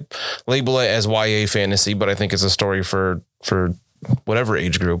 I label it as YA fantasy, but I think it's a story for whatever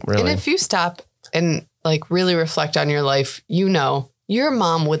age group, really. And if you stop and really reflect on your life, your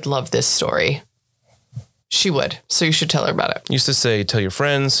mom would love this story. She would. So you should tell her about it. Used to say, tell your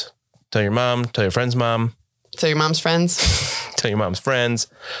friends, tell your mom, tell your friend's mom. Tell your mom's friends. Tell your mom's friends.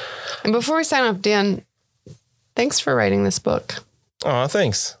 And before we sign off, Dan, thanks for writing this book. Oh,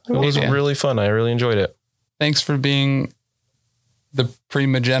 thanks. It was really fun. I really enjoyed it. Thanks for being the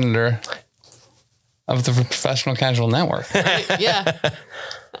primogenitor of the Professional Casual Network. Yeah.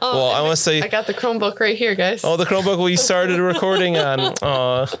 Well, I want to say... I got the Chromebook right here, guys. Oh, the Chromebook we started recording on.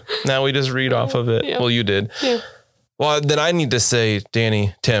 Now we just read off of it. Yeah. Well, you did. Yeah. Well, then I need to say,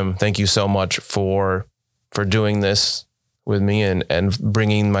 Danny, Tim, thank you so much for doing this with me and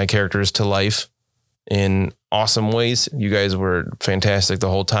bringing my characters to life in awesome ways. You guys were fantastic the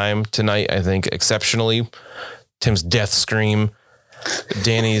whole time. Tonight, I think exceptionally. Tim's death scream,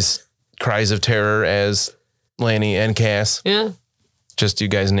 Danny's cries of terror as Lanny and Cass. Yeah. Just you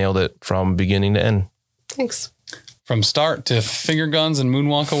guys nailed it from beginning to end. Thanks. From start to finger guns and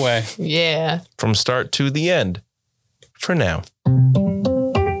moonwalk away. Yeah. From start to the end. For now.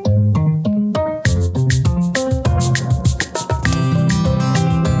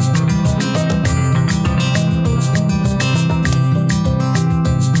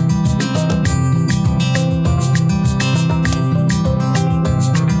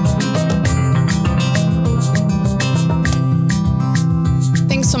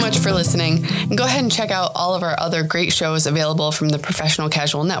 For listening, and go ahead and check out all of our other great shows available from the Professional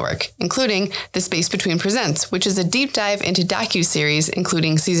Casual Network, including The Space Between Presents, which is a deep dive into docu-series,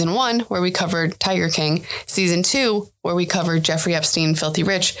 including Season 1, where we covered Tiger King, Season 2, where we covered Jeffrey Epstein, Filthy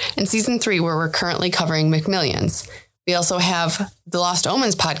Rich, and Season 3, where we're currently covering McMillions. We also have the Lost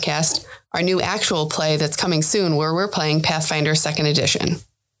Omens podcast, our new actual play that's coming soon, where we're playing Pathfinder 2nd Edition.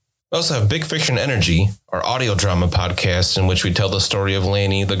 We also have Big Fiction Energy, our audio drama podcast in which we tell the story of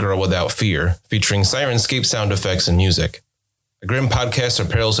Lanny, the girl without fear, featuring Sirenscape sound effects and music. A Grim Podcast, Our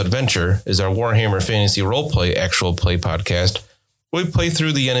Perilous Adventure, is our Warhammer Fantasy Roleplay actual play podcast we play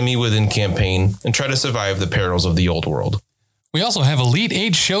through the Enemy Within campaign and try to survive the perils of the old world. We also have Elite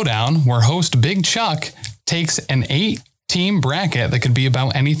 8 Showdown, where host Big Chuck takes an 8-team bracket that could be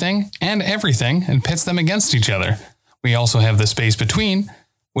about anything and everything and pits them against each other. We also have The Space Between,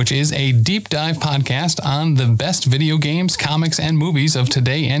 which is a deep dive podcast on the best video games, comics, and movies of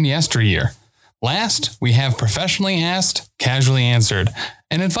today and yesteryear. Last, we have Professionally Asked, Casually Answered,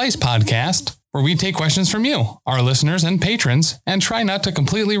 an advice podcast where we take questions from you, our listeners and patrons, and try not to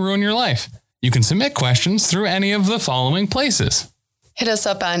completely ruin your life. You can submit questions through any of the following places. Hit us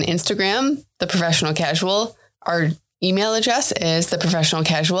up on Instagram, The Professional Casual. Our email address is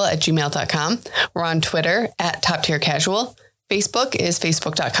theprofessionalcasual@gmail.com. We're on Twitter @TopTierCasual. Facebook is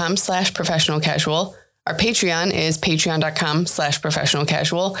facebook.com/professionalcasual. Our Patreon is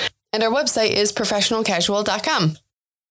patreon.com/professionalcasual. And our website is professionalcasual.com.